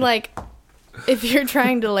just mean like if you're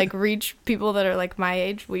trying to like reach people that are like my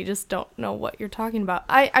age, we just don't know what you're talking about.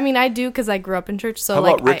 I mean I do because I grew up in church, so How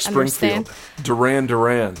like about Rick I understand. Springfield?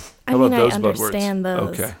 Duran. I How mean about those I understand buzzwords?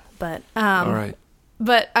 those, Okay. but All right.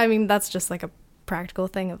 but I mean that's just like a practical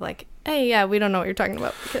thing of like, hey, yeah, we don't know what you're talking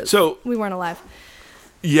about because So- we weren't alive.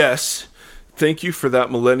 Yes. Thank you for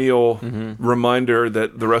that millennial reminder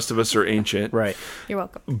that the rest of us are ancient. Right. You're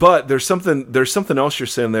welcome. But there's something else you're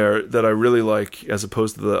saying there that I really like as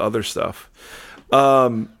opposed to the other stuff.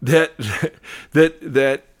 That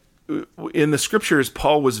in the scriptures,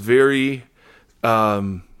 Paul was very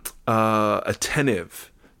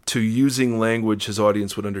attentive to using language his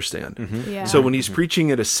audience would understand. Yeah. So when he's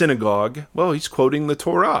preaching at a synagogue, well, he's quoting the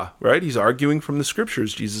Torah, right? He's arguing from the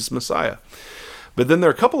scriptures, Jesus Messiah. But then there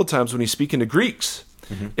are a couple of times when he's speaking to Greeks,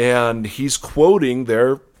 and he's quoting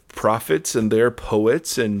their prophets and their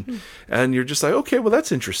poets, and you're just like, okay, well,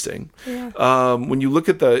 that's interesting. Yeah. When you look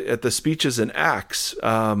at the speeches in Acts,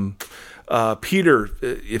 Peter,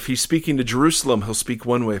 if he's speaking to Jerusalem, he'll speak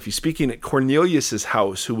one way. If he's speaking at Cornelius's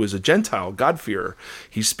house, who was a Gentile, God-fearer,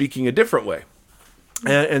 he's speaking a different way.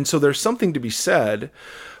 And so there's something to be said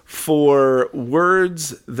for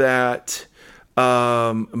words that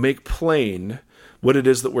make plain what it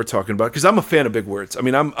is that we're talking about. Because I'm a fan of big words. I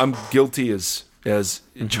mean, I'm guilty as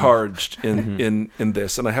charged in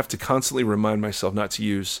this, and I have to constantly remind myself not to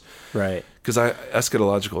use Right. because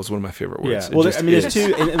eschatological is one of my favorite words. Yeah. Well, there's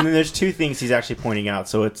two, and then there's two things he's actually pointing out.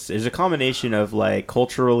 So there's a combination of like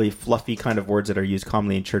culturally fluffy kind of words that are used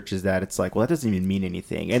commonly in churches that it's like, well, that doesn't even mean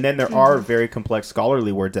anything. And then there are very complex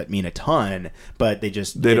scholarly words that mean a ton, but they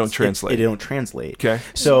don't translate. They don't translate. Okay.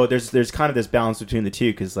 So there's kind of this balance between the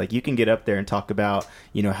two, because like you can get up there and talk about,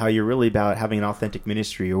 you know, how you're really about having an authentic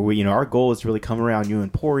ministry, or you know, our goal is to really come around you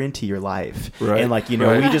and pour into your life, right? And like, you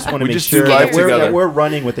know, we just want to make just sure do life that together. we're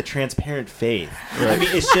running with a transparent faith. I mean,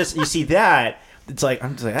 it's just, you see that, it's like,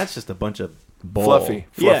 I'm just like, that's just a bunch of bull. Fluffy.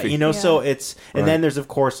 Yeah, you know, Yeah. so it's, and then there's, of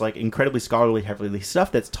course, like incredibly scholarly, heavily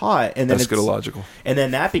stuff that's taught, and then Eschatological. and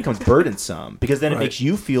then that becomes burdensome, because then it Right. makes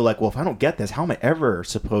you feel like, well, if I don't get this, how am I ever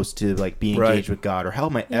supposed to like be Right. engaged with God, or how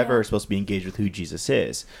am I ever supposed to be engaged with who Jesus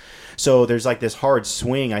is? So there's like this hard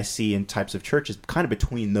swing I see in types of churches, kind of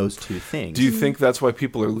between those two things. Do you think that's why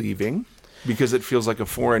people are leaving? Because it feels like a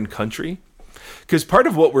foreign country? Because part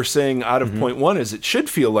of what we're saying out of point one is it should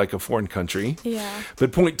feel like a foreign country. Yeah.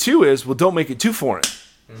 But point two is, well, don't make it too foreign.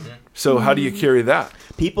 So how do you carry that?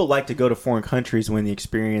 People like to go to foreign countries when the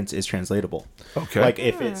experience is translatable. Okay. Like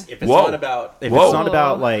if it's Whoa. not about Whoa. it's not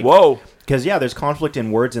about like Whoa. because there's conflict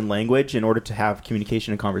in words and language in order to have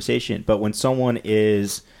communication and conversation. But when someone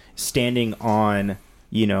is standing on,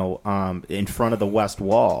 you know, in front of the West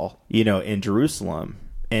Wall, you know, in Jerusalem,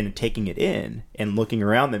 and taking it in and looking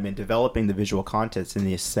around them and developing the visual context and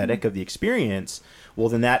the aesthetic of the experience, well,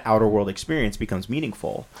 then that outer world experience becomes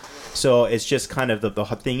meaningful. So it's just kind of the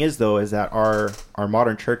thing is, though, is that our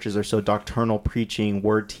modern churches are so doctrinal, preaching,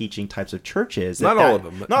 word teaching types of churches. Not all of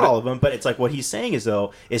them. Not all of them, but it's like what he's saying is,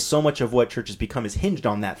 though, is so much of what churches become is hinged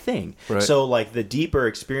on that thing. Right. So like the deeper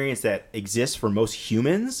experience that exists for most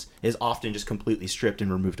humans is often just completely stripped and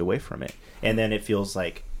removed away from it. And then it feels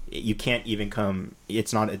like you can't even come,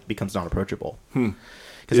 it becomes not approachable. It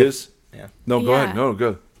is? Yeah. No, go Yeah. ahead. No,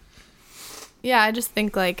 go. Yeah, I just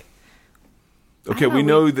think like Okay, don't we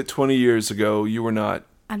know, know that 20 years ago you were not.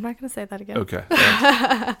 I'm not gonna say that again. Okay. All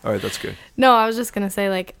right, all right, that's good. No, I was just gonna say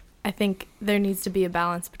like I think there needs to be a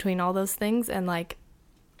balance between all those things, and like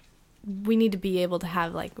we need to be able to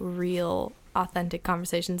have like real authentic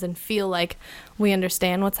conversations and feel like we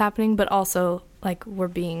understand what's happening, but also like we're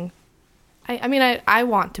being I mean I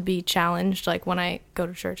want to be challenged like when I go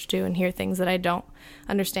to church too and hear things that I don't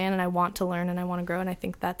understand, and I want to learn and I want to grow, and I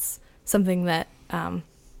think that's something that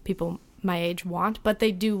people my age want, but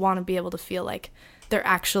they do want to be able to feel like they're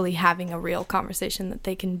actually having a real conversation that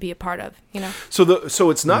they can be a part of, you know? So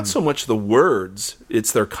it's not so much the words,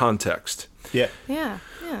 it's their context. Yeah. Yeah.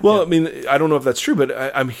 Well, I mean, I don't know if that's true, but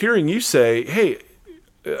I'm hearing you say, hey,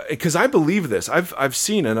 because I believe this. I've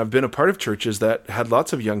seen and I've been a part of churches that had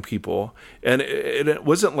lots of young people, and it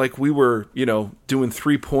wasn't like we were, you know, doing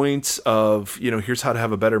 3 points of, you know, here's how to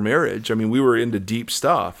have a better marriage. I mean, we were into deep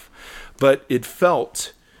stuff, but it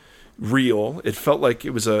felt real. It felt like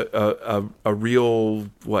it was a real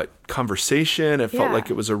conversation. It felt like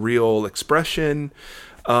it was a real expression.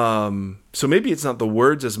 So maybe it's not the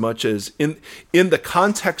words as much as in the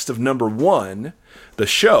context of number one, the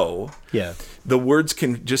show. Yeah. The words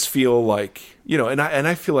can just feel like, you know, and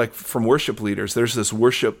I feel like from worship leaders, there's this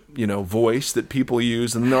worship, you know, voice that people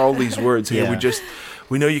use, and there are all these words. Hey,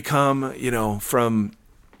 we know you come, you know, from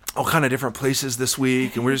all kind of different places this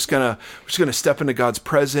week, and we're just gonna step into God's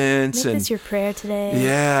presence. Make and this your prayer today.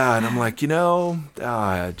 yeah, and I'm like, you know,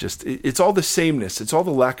 it's all the sameness. It's all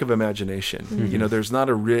the lack of imagination. Mm-hmm. You know, there's not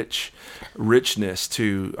a richness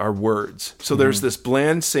to our words. So there's this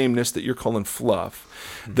bland sameness that you're calling fluff.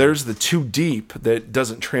 There's the too deep that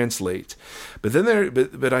doesn't translate. But then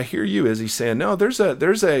but I hear you as he's saying, no, there's a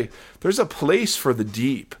place for the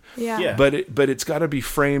deep. Yeah. But it's got to be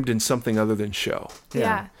framed in something other than show.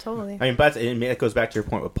 Yeah, totally. I mean, but it goes back to your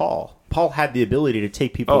point with Paul. Paul had the ability to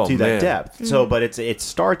take people to that depth. So, but it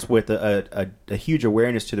starts with a huge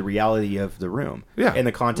awareness to the reality of the room. Yeah. In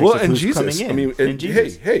the context of who's Jesus, coming in. I mean, and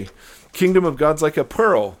Jesus. hey, kingdom of God's like a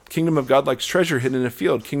pearl. Kingdom of God likes treasure hidden in a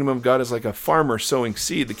field. Kingdom of God is like a farmer sowing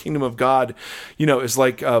seed. The kingdom of God, is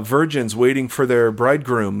like virgins waiting for their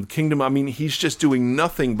bridegroom. Kingdom, I mean, he's just doing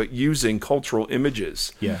nothing but using cultural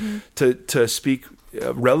images to speak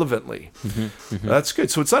relevantly. That's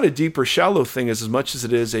good. So it's not a deep or shallow thing as much as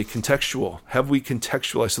it is a contextual. Have we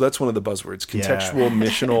contextualized? So that's one of the buzzwords: contextual,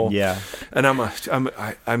 missional. Yeah. And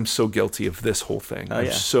I'm so guilty of this whole thing. I'm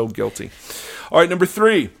yeah. so guilty. All right, number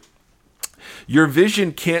 3. Your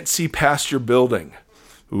vision can't see past your building.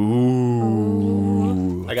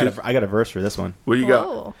 Ooh. I got a verse for this one. What do you got?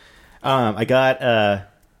 Whoa. I got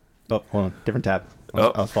hold on, different tab. I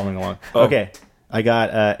was following along. Oh. Okay. I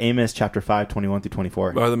got Amos chapter 5, 21 through 24.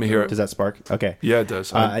 All right, let me hear it. Does that spark? Okay. Yeah, it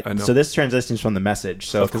does. I know. So this transitions from the Message.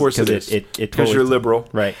 So Of course it is. It Because totally you're liberal.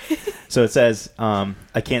 Right. So it says,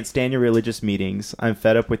 I can't stand your religious meetings. I'm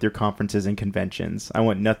fed up with your conferences and conventions. I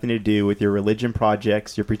want nothing to do with your religion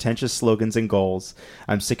projects, your pretentious slogans and goals.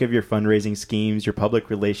 I'm sick of your fundraising schemes, your public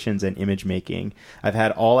relations, and image making. I've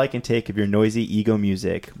had all I can take of your noisy ego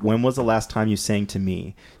music. When was the last time you sang to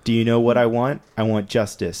me? Do you know what I want? I want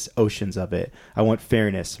justice, oceans of it. I want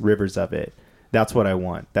fairness, rivers of it. That's what I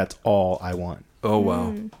want. That's all I want. Oh,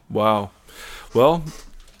 wow. Wow. Well,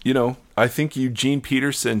 I think Eugene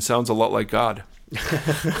Peterson sounds a lot like God.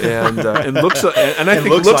 and looks and I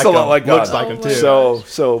think looks a lot like God. Looks like him too.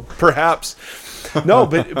 So perhaps no,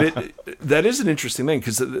 but that is an interesting thing,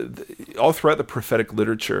 because all throughout the prophetic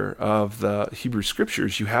literature of the Hebrew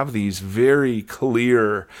Scriptures, you have these very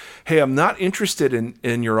clear, hey, I'm not interested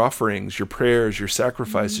in your offerings, your prayers, your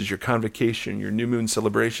sacrifices, your convocation, your new moon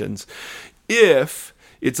celebrations, if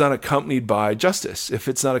it's not accompanied by justice, if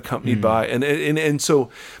it's not accompanied by, and so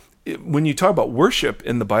when you talk about worship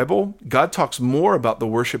in the Bible, God talks more about the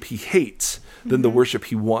worship he hates than the worship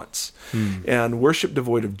he wants. And worship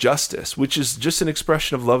devoid of justice, which is just an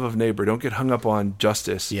expression of love of neighbor. Don't get hung up on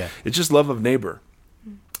justice. Yeah. It's just love of neighbor.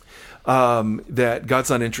 That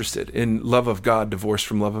God's not interested in love of God divorced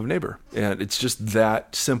from love of neighbor. And it's just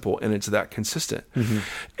that simple, and it's that consistent.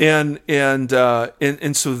 And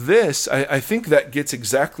so this, I think that gets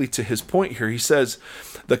exactly to his point here. He says,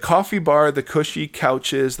 the coffee bar, the cushy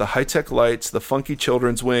couches, the high-tech lights, the funky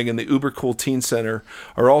children's wing, and the uber-cool teen center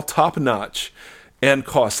are all top-notch and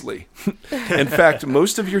costly. In fact,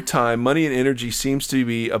 most of your time, money, and energy seems to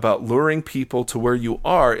be about luring people to where you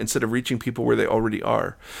are instead of reaching people where they already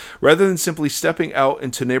are. Rather than simply stepping out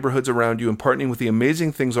into neighborhoods around you and partnering with the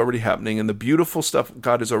amazing things already happening and the beautiful stuff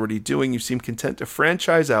God is already doing, you seem content to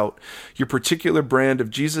franchise out your particular brand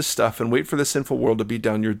of Jesus stuff and wait for the sinful world to beat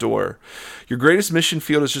down your door. Your greatest mission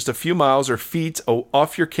field is just a few miles or feet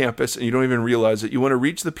off your campus, and you don't even realize it. You want to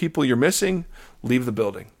reach the people you're missing? Leave the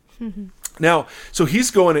building. Now, so he's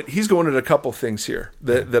going at a couple things here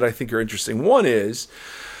that I think are interesting. One is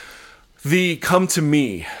the come to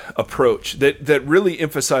me approach that really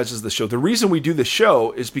emphasizes the show. The reason we do the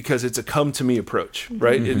show is because it's a come to me approach,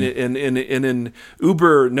 right? And in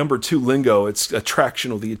Uber number 2 lingo, it's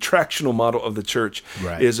attractional. The attractional model of the church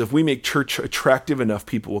is if we make church attractive enough,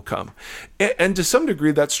 people will come. And to some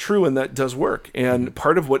degree, that's true, and that does work. And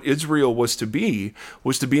part of what Israel was to be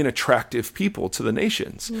an attractive people to the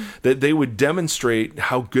nations, that they would demonstrate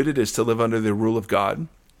how good it is to live under the rule of God,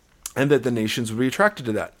 and that the nations would be attracted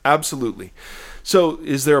to that. Absolutely. So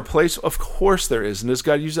is there a place? Of course there is. And does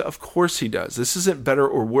God use it? Of course he does. This isn't better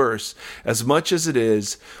or worse as much as it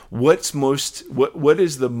is what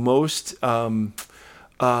is the most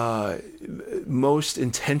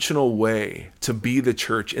intentional way to be the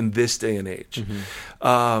church in this day and age.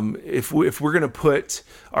 If we're going to put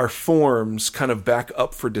our forms kind of back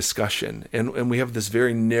up for discussion, and we have this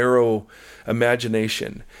very narrow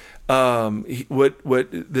imagination, what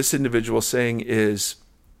this individual is saying is,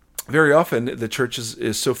 very often the church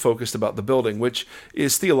is so focused about the building, which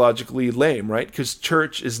is theologically lame, right? Because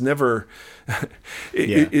church is never,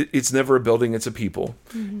 it's never a building, it's a people.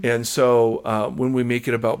 And so when we make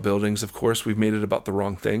it about buildings, of course, we've made it about the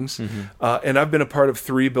wrong things. And I've been a part of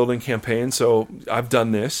 3 building campaigns, so I've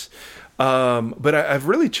done this. But I've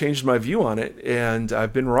really changed my view on it, and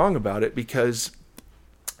I've been wrong about it, because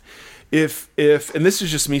if and this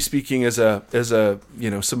is just me speaking as a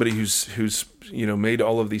somebody who's made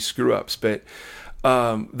all of these screw ups, but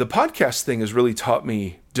the podcast thing has really taught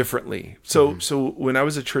me differently. So when I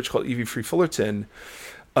was at a church called EV Free Fullerton,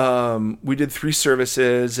 we did 3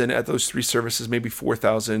 services, and at those 3 services, maybe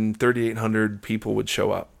 4,000, 3,800 people would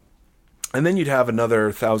show up. And then you'd have another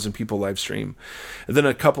 1,000 people live stream. And then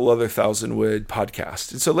a couple other 1,000 would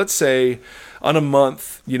podcast. And so let's say on a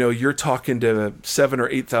month, you're talking to 7,000 or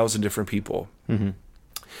 8,000 different people. Mm-hmm.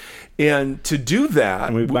 And to do that,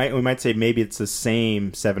 and we might say maybe it's the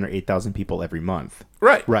same 7,000 or 8,000 people every month.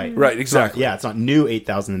 Right. Right. Exactly. It's not new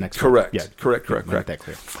 8,000 the next correct. month. Correct. Make that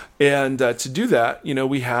clear. And to do that,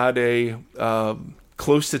 we had a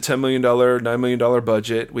close to $10 million, $9 million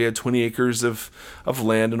budget. We had 20 acres of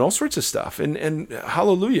land and all sorts of stuff. And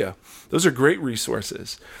hallelujah, those are great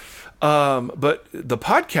resources. But the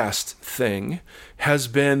podcast thing has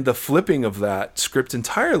been the flipping of that script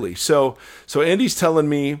entirely. So Andy's telling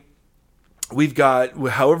me we've got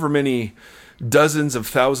however many dozens of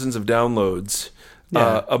thousands of downloads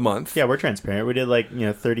a month. Yeah, we're transparent. We did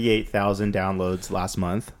 38,000 downloads last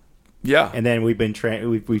month. Yeah, and then we've been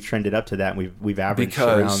we've trended up to that. And we've averaged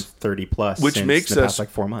around 30 plus, which since makes the past, us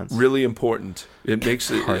 4 months. Really important. It makes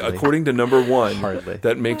it according to number one. Hardly.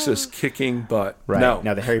 That makes us kicking butt. Right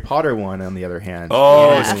now, the Harry Potter one, on the other hand,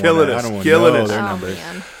 it's killing us. Killing us. Their numbers.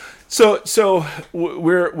 Man. So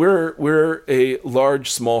we're a large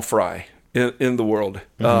small fry in the world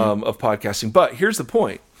of podcasting. But here's the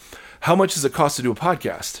point: how much does it cost to do a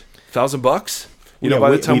podcast? $1,000?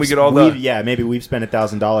 By the time we get all maybe we've spent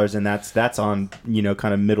 $1,000, and that's on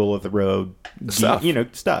kind of middle of the road stuff.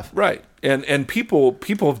 Stuff. Right, and people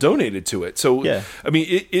have donated to it. So I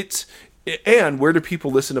mean, and where do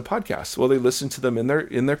people listen to podcasts? Well, they listen to them in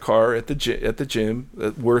their car, at the gym,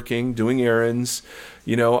 working, doing errands,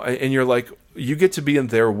 and you're like, you get to be in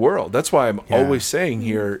their world. That's why I'm always saying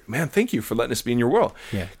here, man, thank you for letting us be in your world.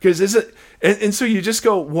 Yeah, because and so you just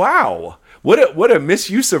go, wow. What a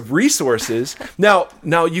misuse of resources. Now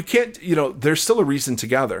you can't, there's still a reason to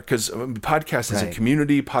gather, because podcast isn't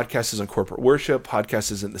community, podcast isn't corporate worship,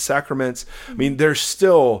 podcast isn't the sacraments. I mean, there's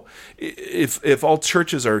still, if all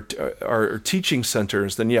churches are teaching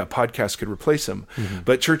centers, then podcasts could replace them. Mm-hmm.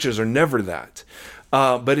 But churches are never that.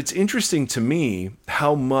 But it's interesting to me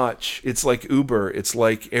how much it's like Uber, it's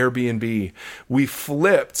like Airbnb. We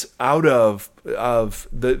flipped out of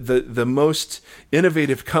the most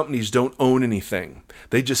innovative companies don't own anything.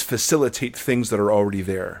 They just facilitate things that are already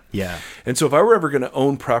there. Yeah. And so if I were ever going to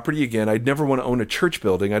own property again, I'd never want to own a church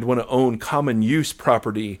building. I'd want to own common use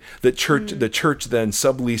property that the church then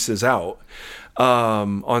subleases out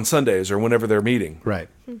on Sundays or whenever they're meeting. Right.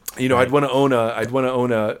 I'd want to own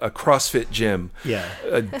a CrossFit gym. Yeah.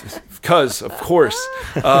 Because of course,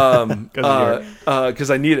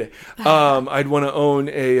 because I need it. I'd want to own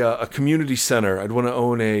a community center. I'd want to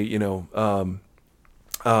own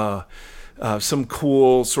some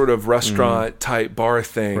cool sort of restaurant type bar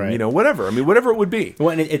thing, whatever. I mean, whatever it would be. Well,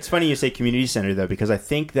 and it's funny you say community center though, because I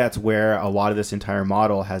think that's where a lot of this entire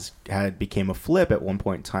model became a flip at one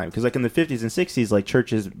point in time. Because like in the 50s and 60s,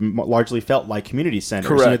 churches largely felt like community centers.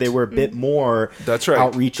 Correct. They were a bit more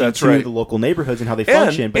outreaching to the local neighborhoods and how they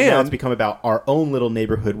function. But now it's become about our own little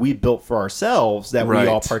neighborhood we built for ourselves that we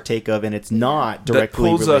all partake of, and it's not directly that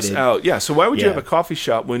pulls related. us out. Yeah. So why would you have a coffee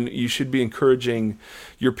shop when you should be encouraging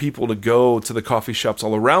your people to go to the coffee shops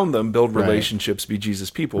all around them, build relationships, be Jesus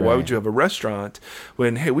people? Why would you have a restaurant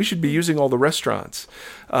when, hey, we should be using all the restaurants?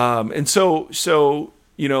 And so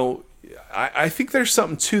I think there's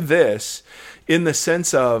something to this in the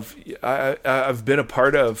sense of I've been a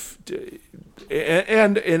part of,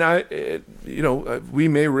 and I, we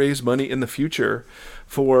may raise money in the future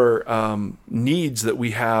for needs that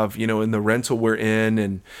we have, in the rental we're in.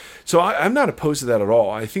 And so I'm not opposed to that at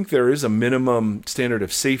all. I think there is a minimum standard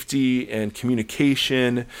of safety and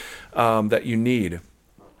communication that you need.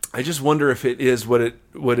 I just wonder if it is what it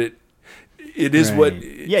is. What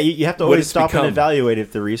you have to always stop and evaluate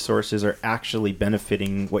if the resources are actually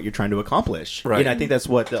benefiting what you're trying to accomplish. Right. And I think that's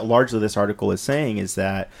what largely this article is saying, is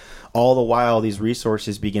that all the while these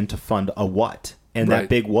resources begin to fund a what. And that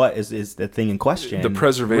big what is the thing in question. The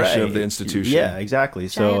preservation of the institution. Yeah, exactly.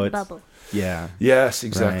 So it's bubble. Yeah. Yes,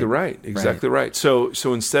 exactly right. Exactly right. So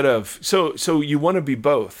instead of so you want to be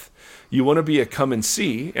both. You want to be a come and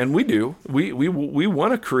see, and we do. We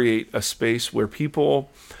want to create a space where people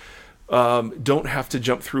don't have to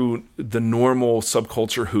jump through the normal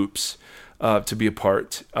subculture hoops to be a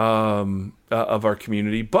part of our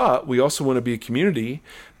community. But we also want to be a community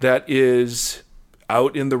that is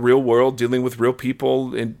out in the real world, dealing with real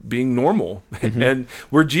people and being normal. And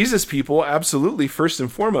we're Jesus people, absolutely, first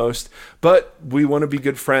and foremost. But we want to be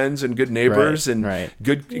good friends and good neighbors and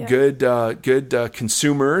good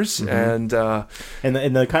consumers. And the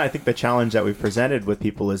kind, I think the challenge that we've presented with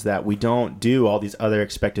people is that we don't do all these other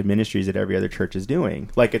expected ministries that every other church is doing.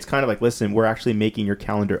 Like, it's kind of like, listen, we're actually making your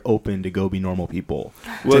calendar open to go be normal people,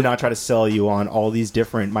 to not try to sell you on all these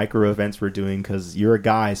different micro events we're doing because you're a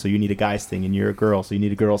guy, so you need a guy's thing, and you're a girl, so you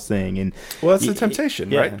need a girl's thing. And that's the temptation,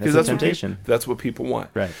 right? Because that's temptation. That's what people want.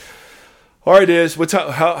 Right. All right,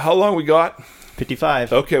 how long we got?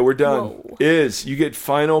 55. Okay, we're done. Whoa. You get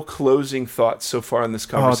final closing thoughts so far in this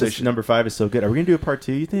conversation. Number 5 is so good. Are we going to do a part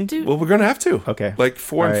 2, you think? Dude. Well, we're going to have to. Okay. Like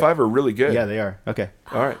 4 and 5 are really good. Yeah, they are. Okay.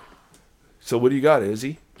 All right. So what do you got,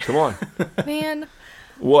 Izzy? Come on. Man,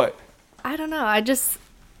 What? I don't know.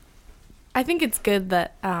 I think it's good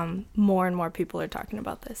that more and more people are talking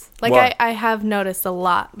about this. Like, Why? I have noticed a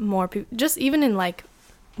lot more people, just even in like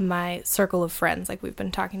my circle of friends, like we've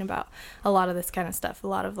been talking about a lot of this kind of stuff. A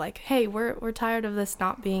lot of like, hey, we're tired of this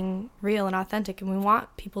not being real and authentic, and we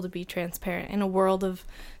want people to be transparent in a world of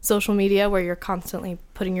social media where you're constantly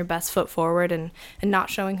putting your best foot forward and not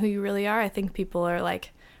showing who you really are. I think people are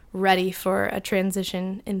like ready for a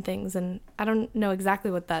transition in things, and I don't know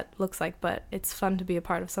exactly what that looks like, but it's fun to be a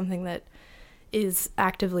part of something that is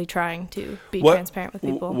actively trying to be transparent with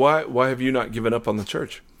people. Why have you not given up on the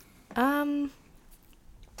church?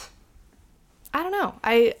 I don't know.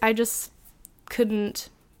 I just couldn't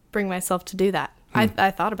bring myself to do that.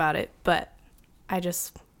 I thought about it, but I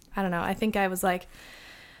don't know. I think I was like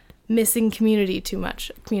missing community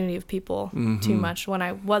of people too much. When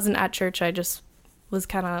I wasn't at church, I just was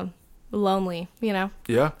kind of lonely, you know?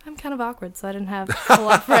 Yeah. I'm kind of awkward, so I didn't have a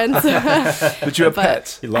lot of friends. But you have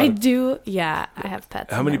pets. I do. Yeah, I have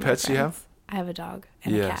pets. How many pets do you have? I have a dog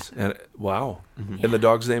and a cat. And wow. And the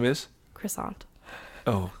dog's name is? Croissant.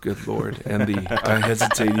 Oh, good Lord. And I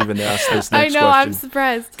hesitate even to ask this I next know, question. I'm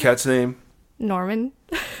surprised. Cat's name? Norman.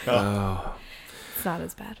 Oh. It's not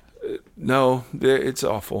as bad. No, it's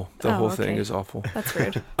awful. The whole thing okay. is awful. That's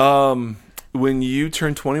rude. When you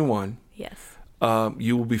turn 21, Yes.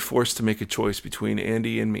 you will be forced to make a choice between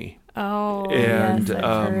Andy and me. Oh, And yes,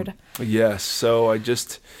 I've heard. yes, so I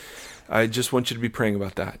just want you to be praying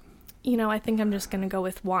about that. You know, I think I'm just going to go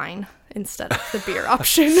with wine instead of the beer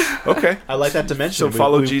option. Okay. I like that dimension. So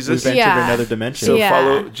follow Jesus. We've entered Yeah. another dimension. So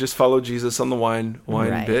Yeah. follow Jesus on the wine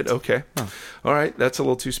Right. bit. Okay. All right. That's a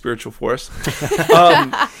little too spiritual for us.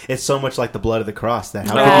 It's so much like the blood of the cross that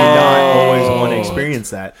how could you not always want to experience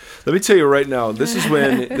that? Let me tell you right now. This is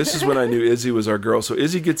when I knew Izzy was our girl. So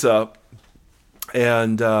Izzy gets up,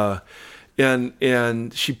 and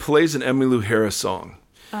she plays an Emmylou Harris song.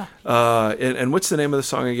 And what's the name of the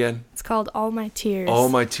song again? It's called All My Tears. All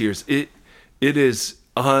My Tears. It is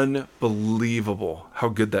unbelievable how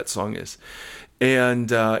good that song is. And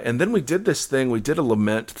then we did this thing. We did a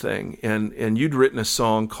lament thing, and you'd written a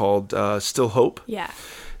song called "Still Hope." Yeah.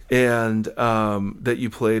 And that you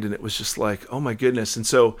played, and it was just like, oh my goodness. And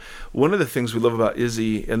so one of the things we love about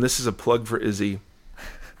Izzy, and this is a plug for Izzy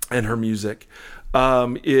and her music,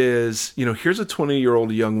 is, you know, here's a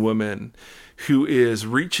 20-year-old young woman who is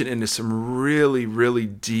reaching into some really, really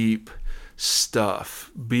deep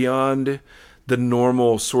stuff beyond the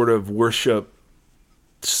normal sort of worship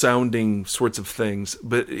sounding sorts of things,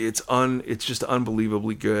 but it's just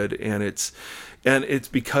unbelievably good, and it's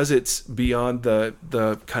because it's beyond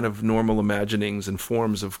the kind of normal imaginings and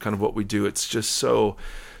forms of kind of what we do. It's just so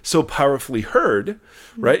powerfully heard,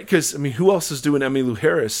 right? Because I mean, who else is doing Emmylou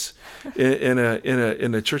Harris in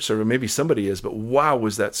a church service? Maybe somebody is, but wow,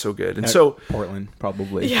 was that so good? And so Portland,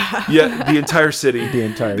 probably. Yeah. the entire city, The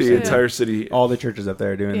entire city. All the churches up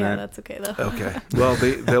there are doing Yeah, that. that's okay though. Okay, well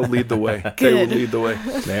they'll lead the way. They will Good. lead the way.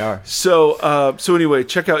 They are. So anyway,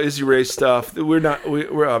 check out Izzy Ray's stuff.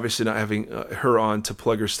 We're obviously not having her on to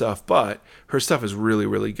plug her stuff, but her stuff is really,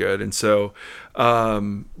 really good. And so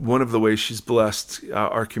one of the ways she's blessed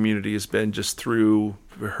our community has been just through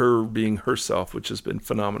her being herself, which has been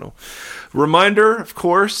phenomenal. Reminder, of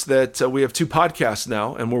course, that we have 2 podcasts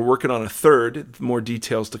now, and we're working on a third. More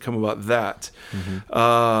details to come about that.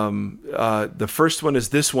 The first one is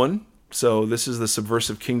this one. So this is the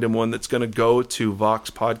Subversive Kingdom one that's going to go to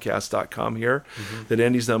voxpodcast.com here, that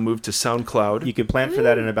Andy's now moved to SoundCloud. You can plan for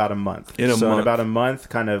that in about a month. In about a month,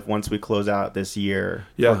 kind of once we close out this year,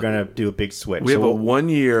 Yeah. we're going to do a big switch. We have a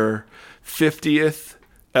 1-year 50th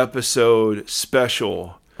episode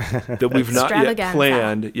special that we've not yet Extravaganza.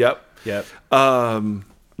 planned. Yep. Yep.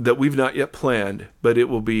 that we've not yet planned, but it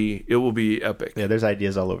will be epic. Yeah, there's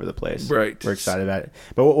ideas all over the place. Right. We're excited about it.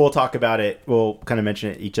 But we'll talk about it. We'll kind of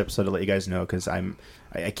mention it each episode to let you guys know, because I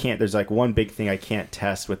can't, there's like one big thing I can't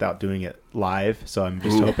test without doing it live. So I'm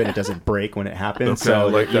just hoping it doesn't break when it happens. Okay, so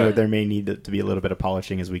I like you know, that. there may need to be a little bit of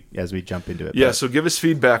polishing as we jump into it. Yeah, But so give us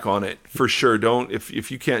feedback on it for sure. Don't,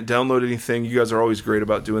 if you can't download anything, you guys are always great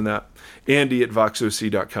about doing that. Andy at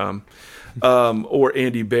voxoc.com. Or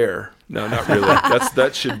Andy Bear. No, not really.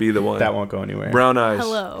 That should be the one. that won't go anywhere. Brown Eyes.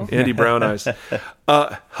 Hello. Andy Brown Eyes.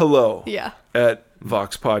 Hello. Yeah. At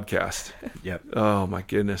Vox Podcast. Yep. Oh my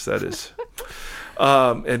goodness, that is.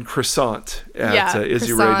 And Croissant at Croissant,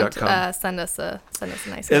 izzyray.com. send us a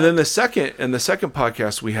nice And note. then the second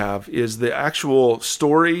podcast we have is the actual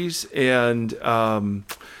stories and the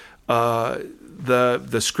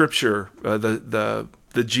scripture, the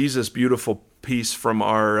Jesus beautiful piece from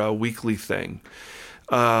our weekly thing.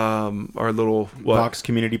 Our little Vox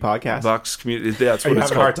Community Podcast. Vox Community. That's Are what you it's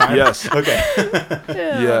having a called. hard time? Yes. Okay.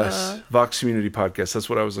 Yes, Vox Community Podcast. That's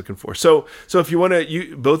what I was looking for. So if you want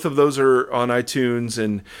to, both of those are on iTunes,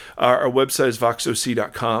 and our website is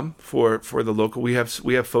voxoc.com for the local. We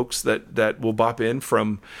have folks that will bop in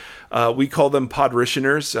from. We call them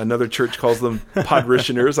podrissioners. Another church calls them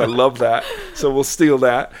podrissioners. I love that. So we'll steal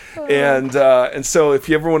that. And so if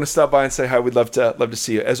you ever want to stop by and say hi, we'd love to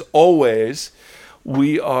see you. As always,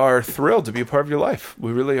 we are thrilled to be a part of your life.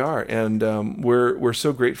 We really are. And we're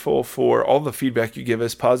so grateful for all the feedback you give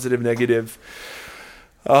us, positive, negative.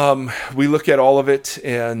 We look at all of it,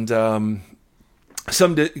 and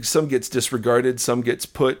some gets disregarded, some gets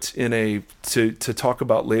put in a to talk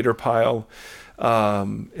about later pile.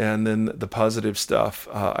 And then the positive stuff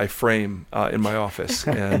I frame in my office,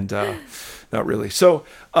 and not really. So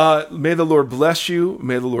may the Lord bless you.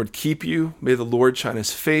 May the Lord keep you. May the Lord shine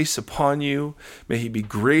his face upon you. May he be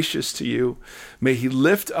gracious to you. May he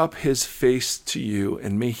lift up his face to you,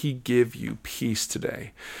 and may he give you peace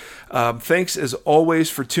today. Thanks as always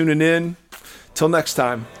for tuning in. Till next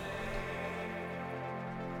time.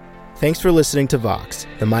 Thanks for listening to Vox,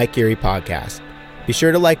 the Mike Geary podcast. Be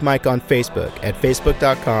sure to like Mike on Facebook at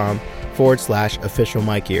facebook.com/official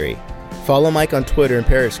Mike Geary. Follow Mike on Twitter and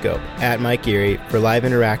Periscope at Mike Geary for live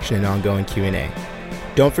interaction and ongoing Q&A.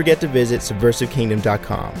 Don't forget to visit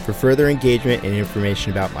subversivekingdom.com for further engagement and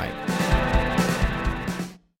information about Mike.